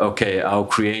 Okay, I'll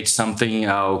create something.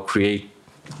 I'll create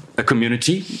a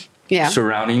community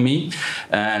surrounding me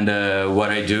and what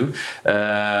I do,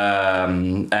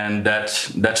 and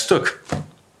that stuck.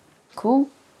 Cool.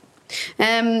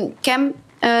 Cam,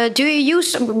 do you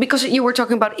use, because you were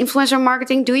talking about influencer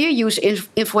marketing, do you use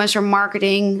influencer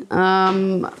marketing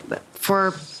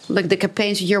for like the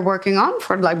campaigns you're working on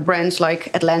for like brands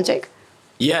like Atlantic?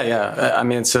 Yeah. I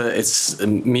mean, it's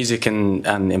music and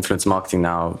influencer marketing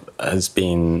now has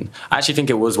been. I actually think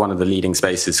it was one of the leading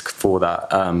spaces for that,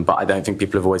 but I don't think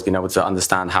people have always been able to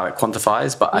understand how it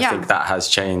quantifies. But I think that has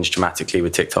changed dramatically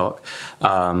with TikTok.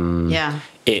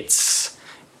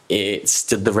 It's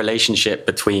the relationship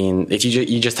between, if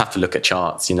you just have to look at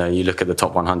charts, you look at the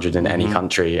top 100 in any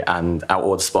country and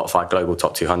or the Spotify global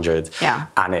top 200,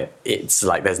 and it's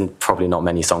like there's probably not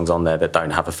many songs on there that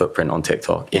don't have a footprint on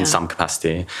TikTok in some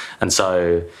capacity. And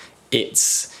so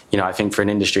it's, I think for an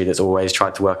industry that's always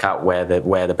tried to work out where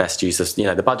the best use of,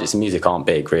 the budgets in music aren't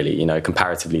big really,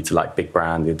 comparatively to like big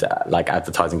branded like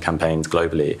advertising campaigns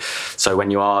globally. So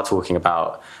when you are talking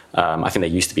about, I think they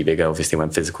used to be bigger, obviously, when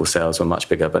physical sales were much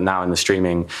bigger. But now in the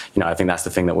streaming, I think that's the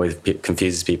thing that always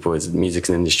confuses people, is music's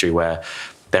an industry where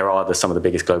there are some of the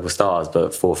biggest global stars,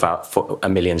 but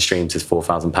 1 million streams is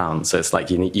 £4,000. So it's like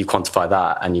you quantify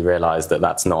that and you realise that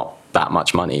that's not that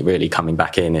much money really coming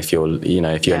back in if you're,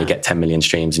 if you only get 10 million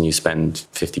streams and you spend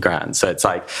 50 grand. So it's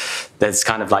like, there's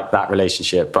kind of like that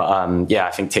relationship. But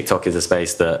I think TikTok is a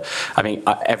space that, I think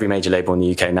every major label in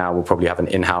the UK now will probably have an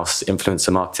in-house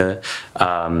influencer marketer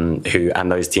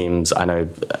and those teams, I know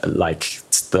like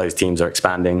those teams are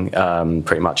expanding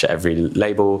pretty much at every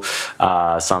label.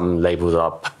 Some labels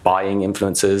are buying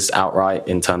influencers outright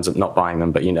in terms of not buying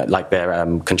them, but, like they're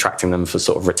contracting them for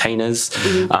sort of retainers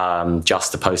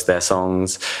just to post their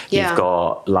songs. You've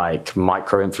got like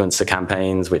micro influencer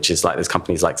campaigns, which is like there's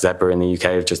companies like Zebra in the UK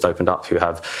have just opened up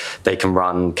they can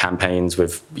run campaigns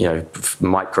with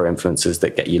micro influencers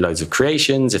that get you loads of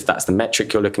creations if that's the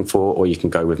metric you're looking for, or you can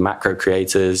go with macro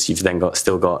creators. You've then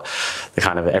still got the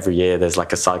kind of every year there's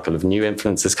like a cycle of new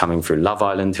influencers coming through Love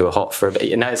Island who are hot for a bit.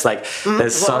 It's like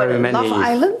there's so many. Love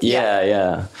Island?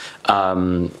 Yeah.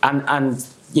 And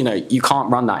you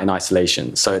can't run that in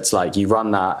isolation. So it's like you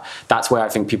run that. That's where I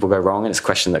think people go wrong. And it's a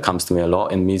question that comes to me a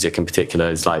lot in music in particular.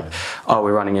 Is like, oh,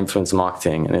 we're running influencer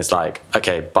marketing, and it's like,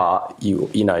 okay, but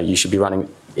you should be running.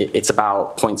 It's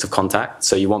about points of contact.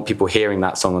 So you want people hearing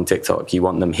that song on TikTok. You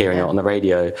want them hearing it on the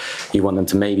radio. You want them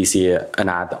to maybe see an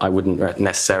ad. I wouldn't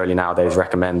necessarily nowadays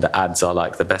recommend that ads are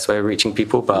like the best way of reaching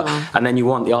people. But and then you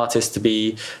want the artist to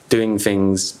be doing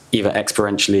things either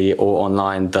experientially or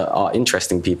online that are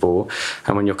interesting people.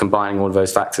 And when you're combining all of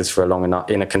those factors for a long enough,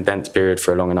 in a condensed period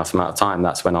for a long enough amount of time,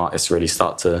 that's when artists really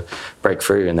start to break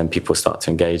through, and then people start to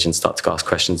engage and start to ask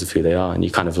questions of who they are. And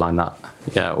you kind of line that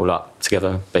all up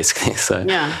together, basically. So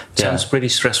sounds pretty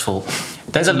stressful.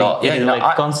 There's a lot,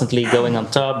 constantly going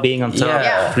on top, being on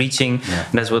top, reaching.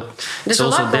 That's what it's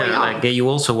also there. Like you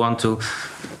also want to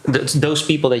those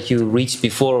people that you reached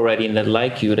before already and that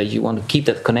like you, that you want to keep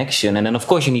that connection, and then of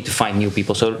course you need to find new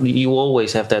people. So you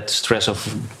always have that stress of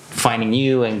finding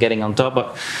new and getting on top,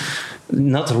 but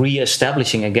not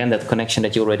re-establishing again that connection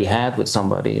that you already had with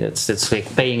somebody. That's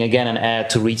like paying again an ad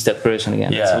to reach that person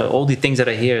again. So all the things that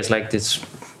I hear is like this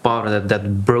part of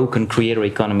that broken creator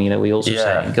economy that we also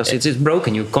say, because it's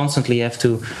broken. You constantly have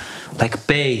to like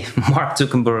pay Mark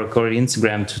Zuckerberg or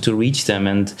Instagram to reach them,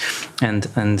 and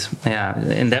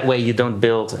in that way you don't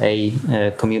build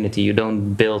a community, you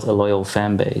don't build a loyal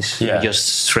fan base. You're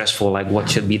just stressful, like what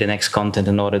should be the next content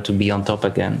in order to be on top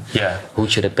again. Who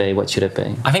should I pay, what should I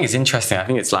pay? I think it's interesting. I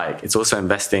think it's also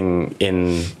investing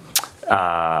in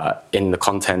the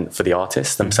content for the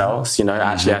artists themselves.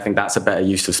 Actually I think that's a better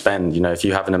use of spend. If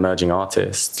you have an emerging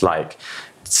artist, like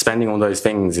spending all those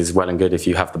things is well and good if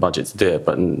you have the budget to do it,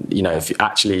 but if you're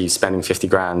actually spending 50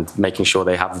 grand making sure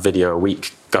they have a video a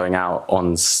week going out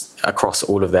across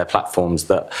all of their platforms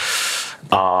that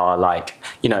are like,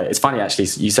 you know, it's funny actually,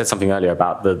 you said something earlier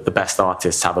about the best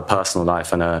artists have a personal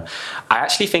life, and I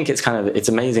actually think it's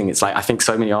amazing. It's like, I think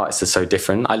so many artists are so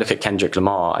different. I look at Kendrick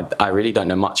Lamar, I really don't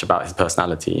know much about his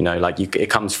personality, you know, like it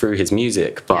comes through his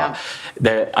music, but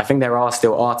I think there are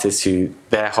still artists who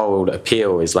their whole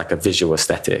appeal is like a visual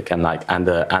aesthetic and like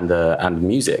and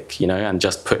music, you know, and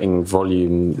just putting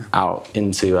volume out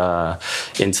into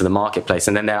the marketplace.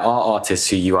 And then there are artists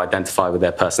who you identify with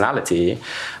their personality,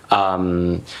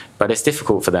 but it's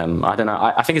difficult for them. I don't know.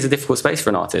 I think it's a difficult space for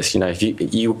an artist. You know, if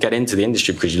you get into the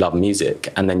industry because you love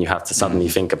music, and then you have to suddenly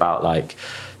think about like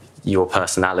your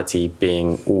personality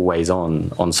being always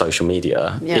on social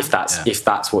media, if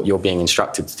that's what you're being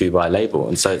instructed to do by a label.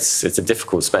 And so it's a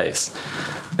difficult space.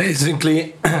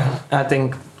 Basically, I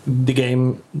think the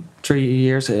game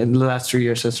in the last 3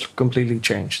 years has completely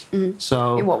changed.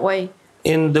 So in what way?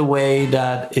 In the way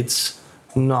that it's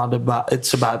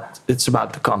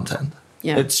about the content.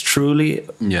 It's truly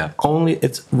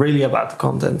it's really about the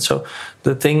content. So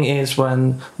the thing is,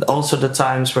 when also the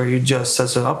times where you just,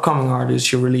 as an upcoming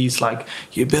artist, you release, like,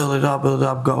 you build it up,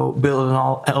 go build an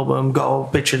album, go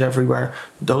pitch it everywhere,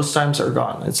 those times are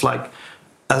gone. It's like,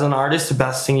 as an artist, the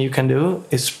best thing you can do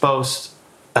is post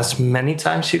as many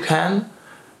times you can,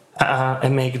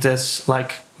 and make this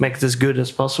good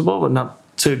as possible, but not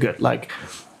too good. Like,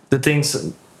 the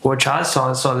things which I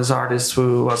saw this artist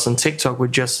who was on TikTok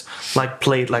would just like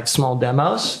played like small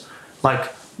demos,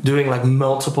 like doing like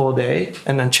multiple a day,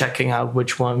 and then checking out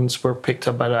which ones were picked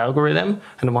up by the algorithm,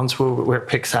 and the ones who were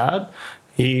picked out,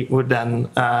 he would then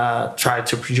try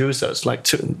to produce those. Like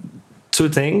two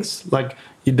things, like,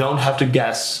 you don't have to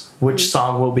guess which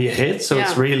song will be a hit, so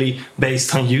it's really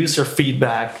based on user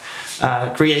feedback,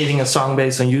 creating a song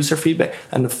based on user feedback.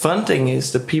 And the fun thing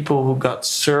is, the people who got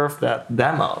served that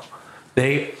demo,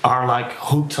 they are like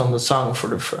hooked on the song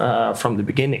from the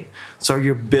beginning. So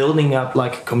you're building up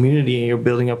like a community, and you're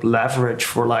building up leverage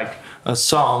for like a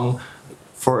song,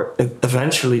 for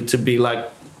eventually to be like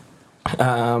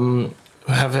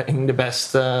having the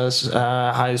best,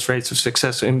 highest rates of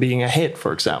success in being a hit,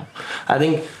 for example. I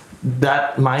think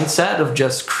that mindset of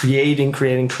just creating,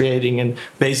 and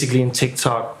basically in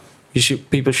TikTok,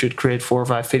 people should create 4 or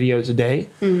 5 videos a day,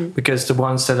 because the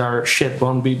ones that are shit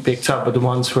won't be picked up, but the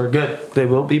ones who are good, they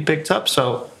will be picked up.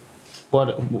 So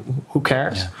who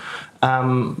cares?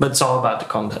 But it's all about the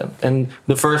content. And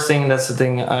the first thing, that's the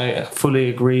thing I fully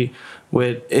agree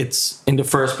with. It's, in the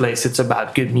first place, it's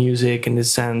about good music in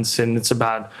this sense, and it's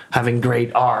about having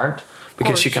great art,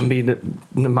 because you can be the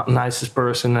nicest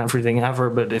person and everything ever,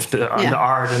 but if the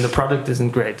art and the product isn't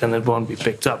great, then it won't be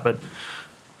picked up. But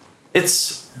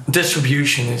it's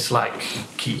distribution is like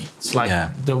key. It's like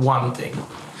the one thing.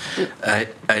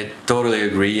 I totally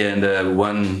agree. And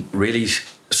one really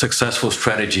successful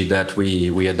strategy that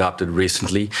we adopted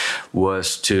recently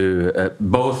was to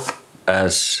both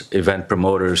as event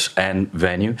promoters and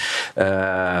venue,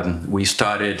 we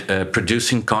started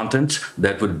producing content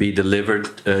that would be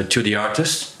delivered to the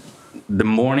artist the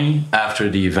morning after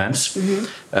the events.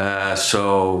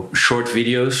 So short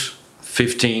videos,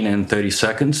 15 and 30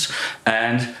 seconds,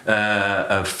 and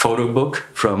a photo book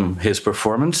from his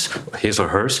performance, his or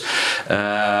hers.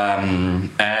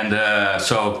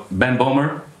 So Ben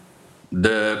Bomer,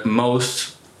 the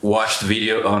most watched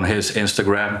video on his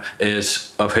Instagram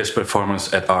is of his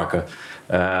performance at Arca.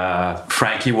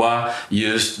 Frankie Wa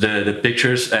used the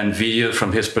pictures and video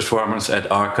from his performance at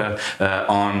Arca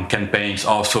on campaigns,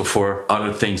 also for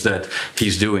other things that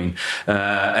he's doing.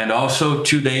 And also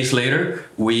 2 days later,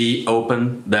 we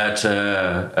opened that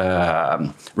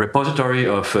repository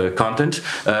of content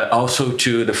also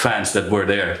to the fans that were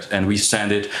there, and we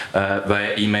send it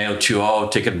via email to all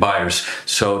ticket buyers,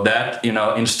 so that, you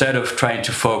know, instead of trying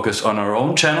to focus on our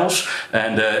own channels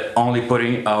and only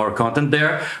putting our content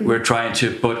there, we're trying to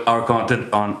put our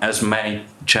content on as many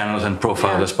channels and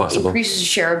profiles as possible. Increases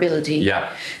shareability.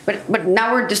 But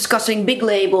now we're discussing big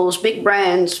labels, big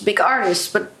brands, big artists.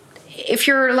 But if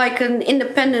you're like an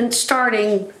independent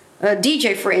starting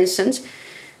DJ, for instance,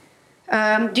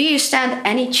 do you stand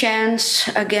any chance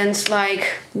against like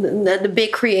the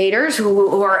big creators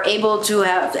who are able to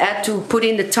had to put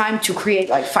in the time to create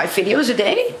like 5 videos a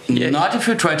day? Not if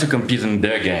you try to compete in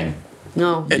their game.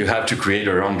 No, you have to create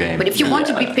your own game. But if you want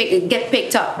to get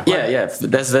picked up,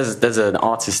 there's an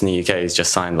artist in the UK who's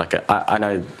just signed like I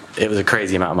know it was a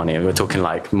crazy amount of money. We were talking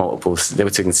like multiples. They were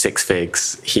talking 6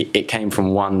 figs. It came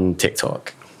from one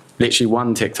TikTok, literally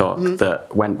one TikTok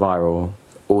that went viral.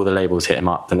 all the labels hit him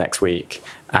up the next week,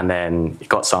 and then it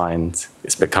got signed.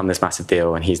 It's become this massive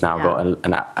deal, and he's now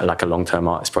got a long-term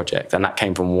artist project. And that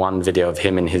came from one video of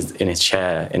him in his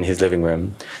chair in his living room,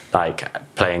 like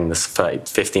playing this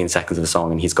 15 seconds of a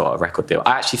song, and he's got a record deal.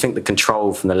 I actually think the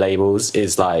control from the labels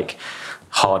is like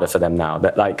harder for them now.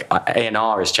 That like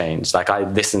A&R has changed. Like I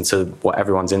listen to what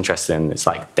everyone's interested in. It's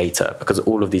like data, because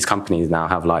all of these companies now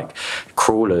have like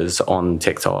crawlers on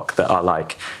TikTok that are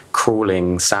like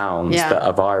crawling sounds that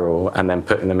are viral and then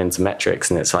putting them into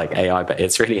metrics, and it's like AI. But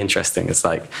it's really interesting. It's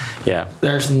like,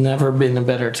 there's never been a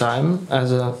better time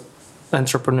as a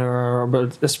entrepreneur,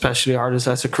 but especially artist,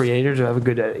 as a creator, to have a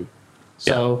good idea.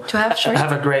 So to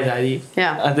have a great idea.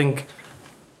 I think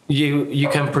you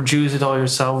can produce it all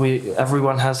yourself.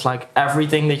 Everyone has like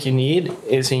everything that you need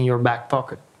is in your back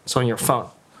pocket. It's on your phone.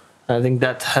 I think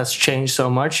that has changed so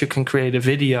much. You can create a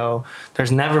video.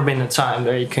 There's never been a time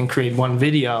where you can create one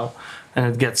video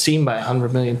and it gets seen by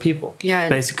 100 million people,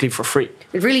 basically for free.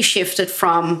 It really shifted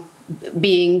from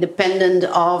being dependent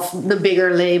of the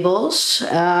bigger labels,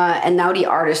 and now the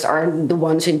artists are the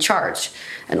ones in charge,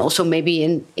 and also maybe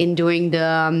in doing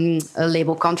the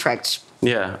label contracts.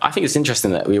 Yeah, I think it's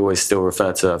interesting that we always still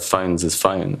refer to phones as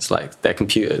phones, like they're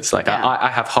computers. Like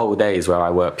I have whole days where I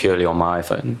work purely on my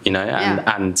iPhone, you know,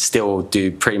 and still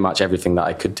do pretty much everything that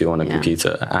I could do on a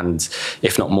computer, and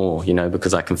if not more, you know,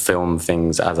 because I can film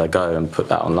things as I go and put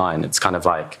that online. It's kind of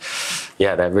like,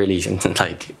 they're really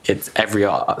like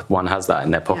everyone has that in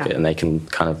their pocket, and they can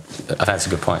kind of. That's a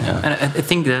good point. Yeah, and I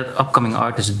think that upcoming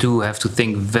artists do have to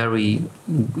think very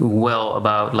well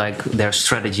about like their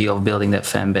strategy of building that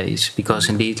fan base, because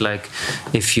indeed, like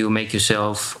if you make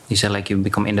yourself, you said like you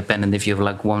become independent if you have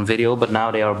like one video, but now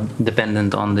they are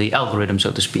dependent on the algorithm,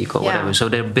 so to speak, or whatever. So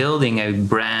they're building a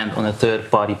brand on a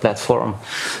third-party platform.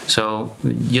 So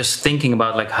just thinking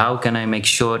about like how can I make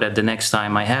sure that the next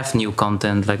time I have new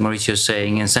content, like Mauricio is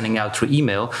saying, and sending out through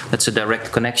email, that's a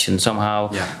direct connection.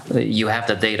 Somehow you have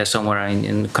that data somewhere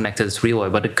in connected to Wiel,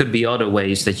 but it could be other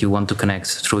ways that you want to connect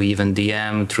through even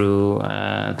DM, through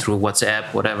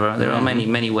WhatsApp, whatever. There are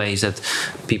many ways that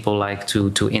people like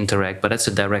to interact, but that's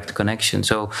a direct connection.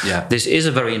 So this is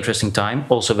a very interesting time,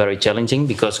 also very challenging,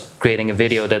 because creating a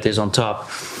video that is on top,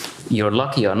 you're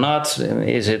lucky or not.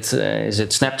 Is it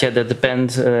Snapchat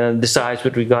that decides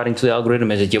with regarding to the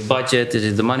algorithm? Is it your budget? Is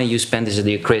it the money you spend? Is it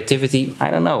your creativity? I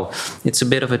don't know. It's a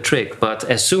bit of a trick. But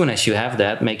as soon as you have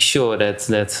that, make sure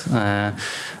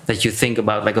that you think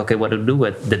about like, okay, what to do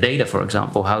with the data, for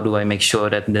example. How do I make sure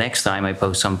that the next time I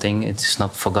post something, it's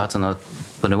not forgotten or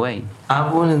put away?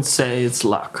 I wouldn't say it's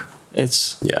luck.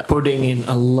 It's putting in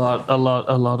a lot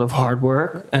of hard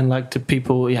work, and like the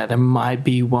people, there might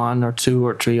be 1 or 2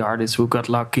 or 3 artists who got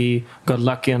lucky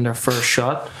on their first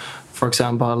shot. For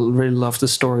example, I really love the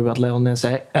story about Lil Nas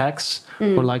X,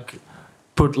 who like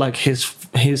put like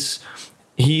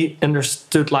he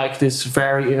understood like this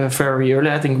very early.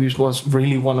 I think he was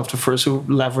really one of the first who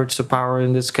leveraged the power,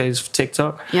 in this case of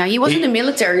TikTok. Yeah, he was in the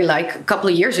military like a couple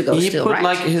of years ago. He put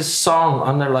like his song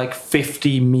under like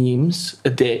 50 memes a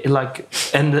day, like,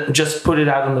 and just put it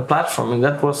out on the platform, and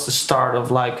that was the start of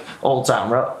like Old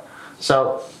Town Road.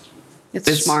 So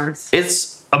it's smart.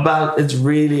 It's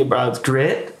really about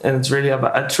grit, and it's really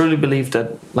about, I truly believe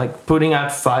that like putting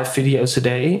out 5 videos a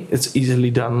day, it's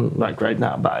easily done like right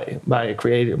now by a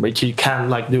creator, but you can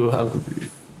like do a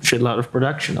shitload of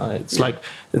production on it. It's like,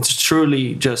 it's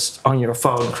truly just on your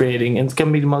phone creating, and it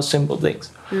can be the most simple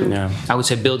things. I would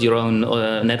say build your own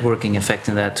networking effect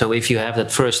in that. So if you have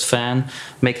that first fan,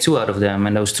 make 2 out of them,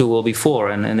 and those 2 will be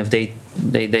 4, and if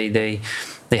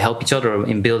they help each other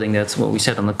in building that, what we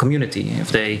said, on the community.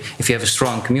 If you have a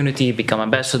strong community, become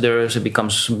ambassadors, it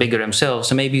becomes bigger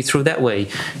themselves, and maybe through that way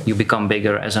you become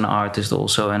bigger as an artist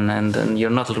also, and you're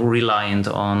not reliant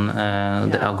on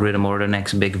the algorithm or the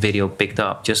next big video picked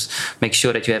up. Just make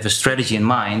sure that you have a strategy in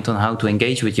mind on how to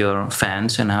engage with your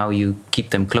fans and how you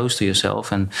keep them close to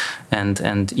yourself,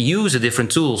 and use the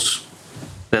different tools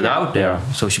that are out there.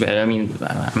 I mean,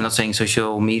 I'm not saying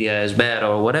social media is bad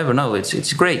or whatever. No,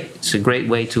 it's great. It's a great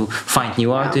way to find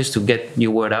new artists, to get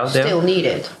your word out there. Still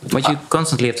needed. But you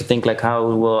constantly have to think like, how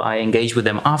will I engage with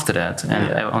them after that,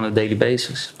 and on a daily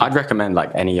basis? I'd recommend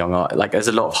like any young artist. Like there's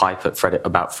a lot of hype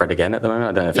about Fred again at the moment.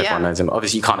 I don't know if everyone knows him.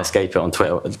 Obviously, you can't escape it on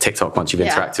Twitter, TikTok once you've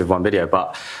interacted with one video.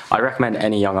 But I recommend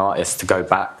any young artist to go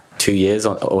back 2 years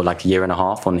or like a year and a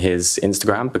half on his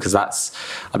Instagram, because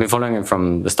I've been following him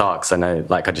from the start, because I know,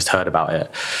 like, I just heard about it.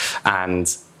 And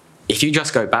if you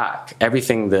just go back,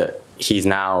 everything that he's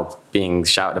now being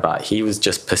shouted about. He was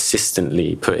just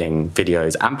persistently putting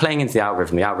videos and playing into the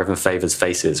algorithm. The algorithm favors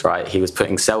faces, right? He was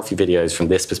putting selfie videos from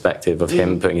this perspective of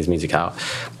him putting his music out.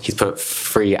 He's put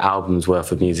 3 albums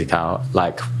worth of music out,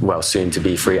 like, well, soon to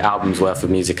be 3 albums worth of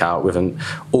music out with an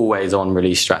always on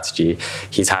release strategy.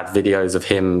 He's had videos of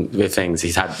him with things.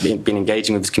 He's been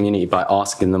engaging with his community by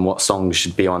asking them what songs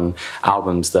should be on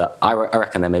albums that I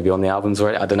reckon they may be on the albums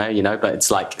already. I don't know, but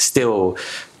it's like still,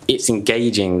 it's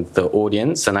engaging the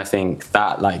audience, and I think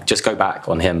that, like, just go back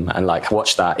on him and like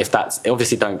watch that. If that's,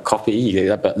 obviously don't copy,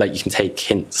 but like you can take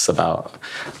hints about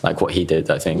like what he did.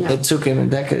 I think it took him a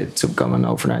decade to become an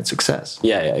overnight success.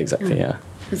 Yeah, exactly. Yeah.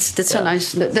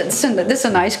 That's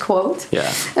a nice quote.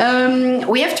 Yeah.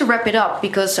 We have to wrap it up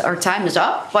because our time is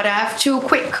up. But I have 2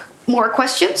 quick more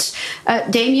questions.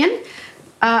 Damian,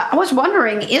 I was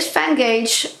wondering, is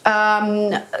Fangage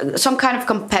some kind of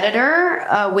competitor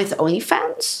with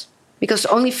OnlyFans? Because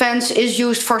OnlyFans is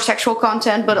used for sexual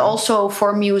content, but also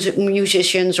for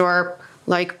musicians or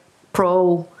like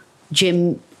pro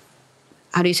gym.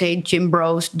 How do you say gym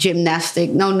bros? Gymnastic?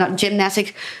 No, not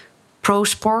gymnastic. Pro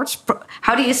sports?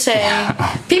 How do you say?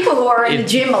 People who are in the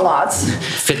gym a lot.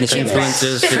 Fitness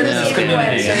influencers.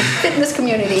 Fitness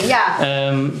community,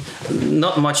 yeah.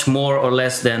 Not much more or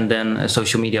less than a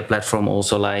social media platform,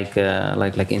 also like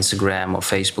Instagram or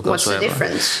Facebook. What's or the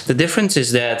difference? The difference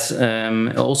is that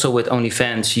also with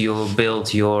OnlyFans, you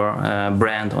build your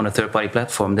brand on a third-party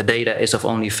platform. The data is of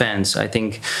OnlyFans. I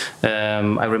think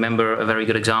I remember a very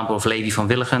good example of Levi van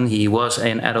Willigen. He was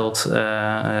an adult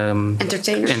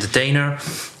entertainer.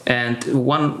 And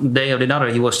one day or another,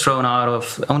 he was thrown out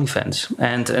of OnlyFans,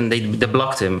 and they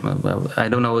blocked him. I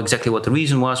don't know exactly what the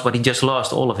reason was, but he just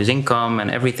lost all of his income and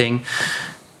everything.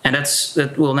 And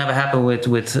that will never happen with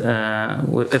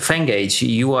Fangage.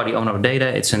 You are the owner of data.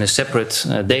 It's in a separate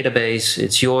database.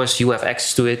 It's yours. You have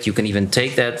access to it. You can even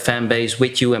take that fan base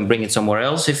with you and bring it somewhere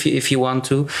else if you want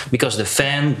to, because the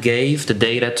fan gave the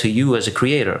data to you as a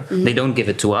creator. Mm-hmm. They don't give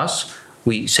it to us.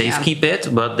 We safekeep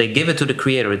it, but they give it to the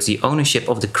creator. It's the ownership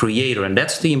of the creator, and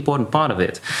that's the important part of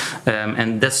it.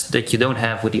 And that's that you don't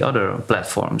have with the other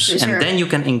platforms. Sure. And then you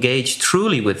can engage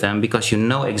truly with them because you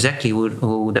know exactly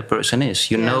who that person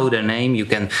is. You know their name. You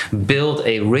can build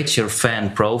a richer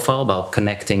fan profile by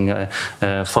connecting,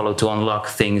 follow to unlock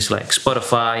things like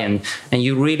Spotify, and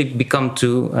you really become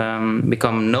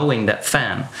knowing that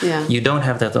fan. Yeah. You don't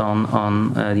have that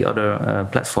on the other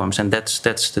platforms, and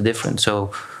that's the difference.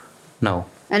 So. No.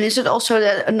 And is it also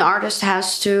that an artist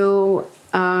has to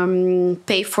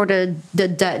pay for the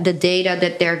data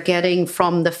that they're getting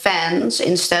from the fans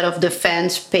instead of the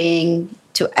fans paying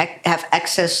to have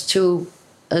access to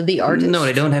the artist? No,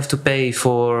 they don't have to pay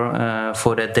for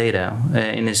that data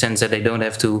in the sense that they don't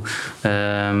have to.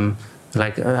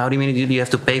 How do you mean? Do you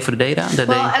have to pay for the data?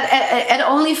 At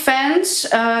OnlyFans,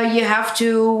 you have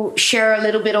to share a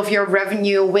little bit of your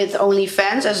revenue with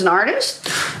OnlyFans as an artist.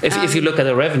 If you look at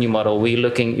the revenue model, we're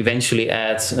looking eventually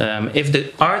at if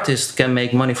the artist can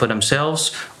make money for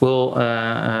themselves, we'll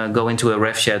go into a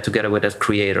rev share together with that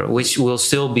creator, which will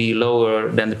still be lower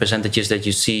than the percentages that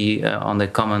you see on the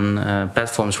common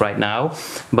platforms right now.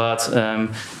 But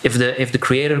if the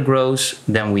creator grows,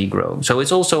 then we grow. So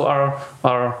it's also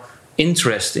our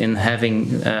interest in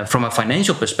having, from a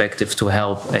financial perspective, to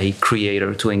help a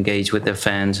creator to engage with their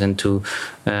fans and to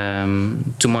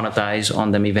monetize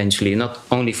on them eventually, not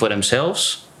only for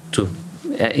themselves.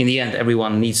 In the end,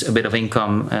 everyone needs a bit of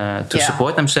income to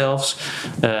support themselves,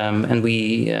 and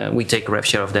we take a rev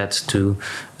share of that to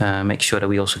make sure that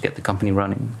we also get the company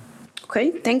running.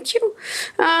 Okay, thank you.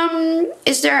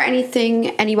 Is there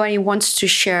anything anybody wants to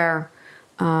share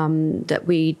that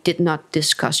we did not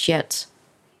discuss yet?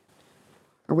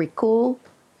 Are we cool?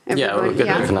 Yeah, we're good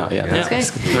for now. Yeah. Okay.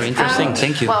 Very interesting.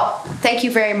 Thank you. Well, thank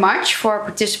you very much for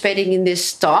participating in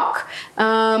this talk.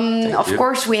 Of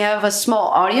course, we have a small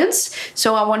audience,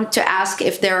 so I wanted to ask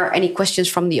if there are any questions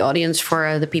from the audience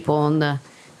for the people on the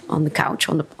couch,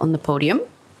 on the podium.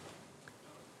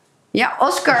 Yeah,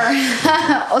 Oscar,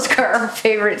 Oscar, our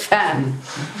favorite fan.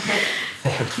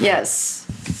 Yes.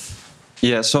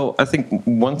 Yeah, so I think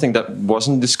one thing that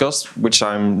wasn't discussed, which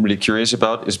I'm really curious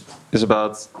about, is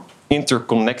about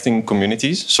interconnecting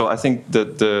communities. So I think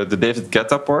that the David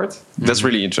Guetta part, that's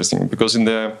really interesting, because in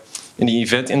the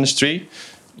event industry,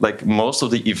 like most of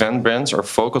the event brands are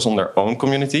focused on their own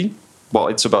community. Well,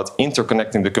 it's about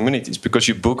interconnecting the communities, because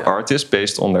you book artists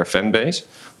based on their fan base,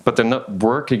 but they're not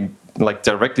working like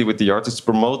directly with the artists to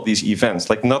promote these events,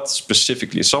 like not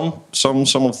specifically. Some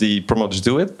of the promoters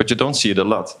do it, but you don't see it a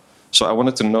lot. So I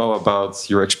wanted to know about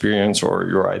your experience or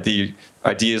your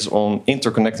ideas on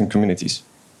interconnecting communities.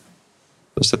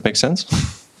 Does that make sense?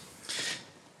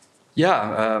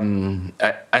 Yeah,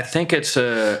 I think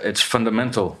it's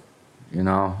fundamental,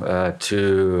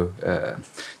 to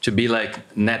be like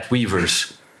net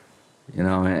weavers,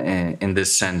 in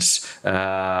this sense.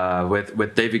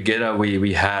 With David Guetta,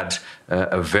 we had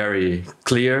a very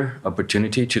clear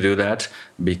opportunity to do that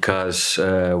because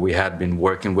we had been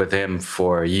working with him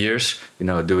for years,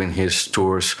 doing his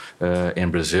tours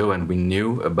in Brazil, and we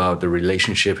knew about the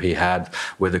relationship he had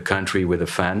with the country, with the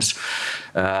fans.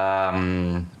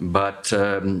 But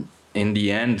in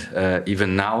the end,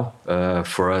 even now,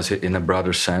 for us in a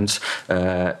broader sense,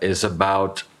 is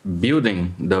about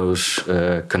building those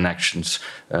connections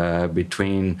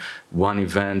between one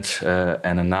event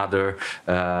and another,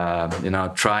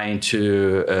 trying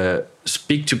to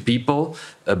speak to people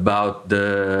about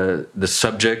the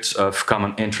subjects of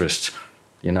common interest.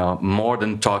 More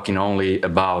than talking only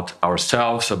about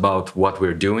ourselves, about what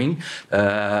we're doing,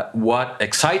 what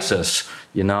excites us,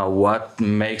 what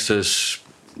makes us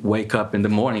wake up in the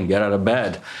morning, get out of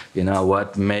bed,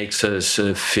 what makes us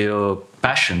feel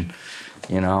passion,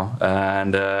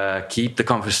 and keep the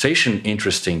conversation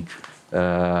interesting,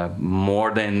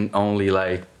 more than only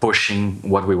like pushing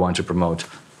what we want to promote.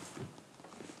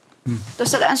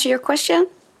 Does that answer your question?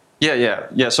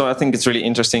 Yeah. So I think it's really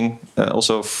interesting,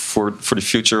 also for the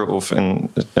future of, and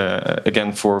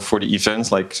again for the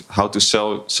events, like how to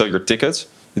sell your tickets.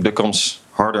 It becomes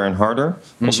harder and harder,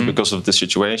 also because of the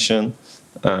situation.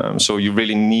 So you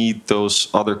really need those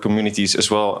other communities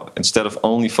as well. Instead of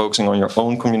only focusing on your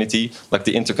own community, like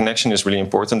the interconnection is really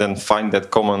important, and find that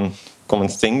common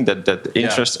thing that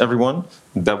interests everyone.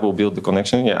 That will build the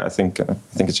connection. Yeah, I think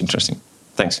it's interesting.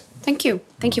 Thanks. Thank you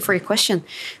for your question.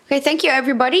 Okay, thank you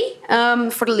everybody.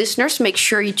 For the listeners, make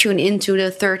sure you tune into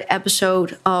the 3rd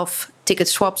episode of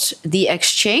TicketSwap's The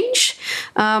Exchange.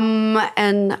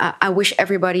 And I wish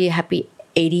everybody a happy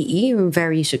ADE,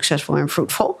 very successful and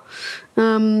fruitful.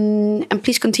 And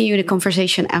please continue the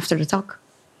conversation after the talk.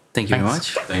 Thank you very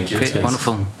much. Thank you. Okay,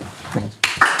 wonderful. Thanks.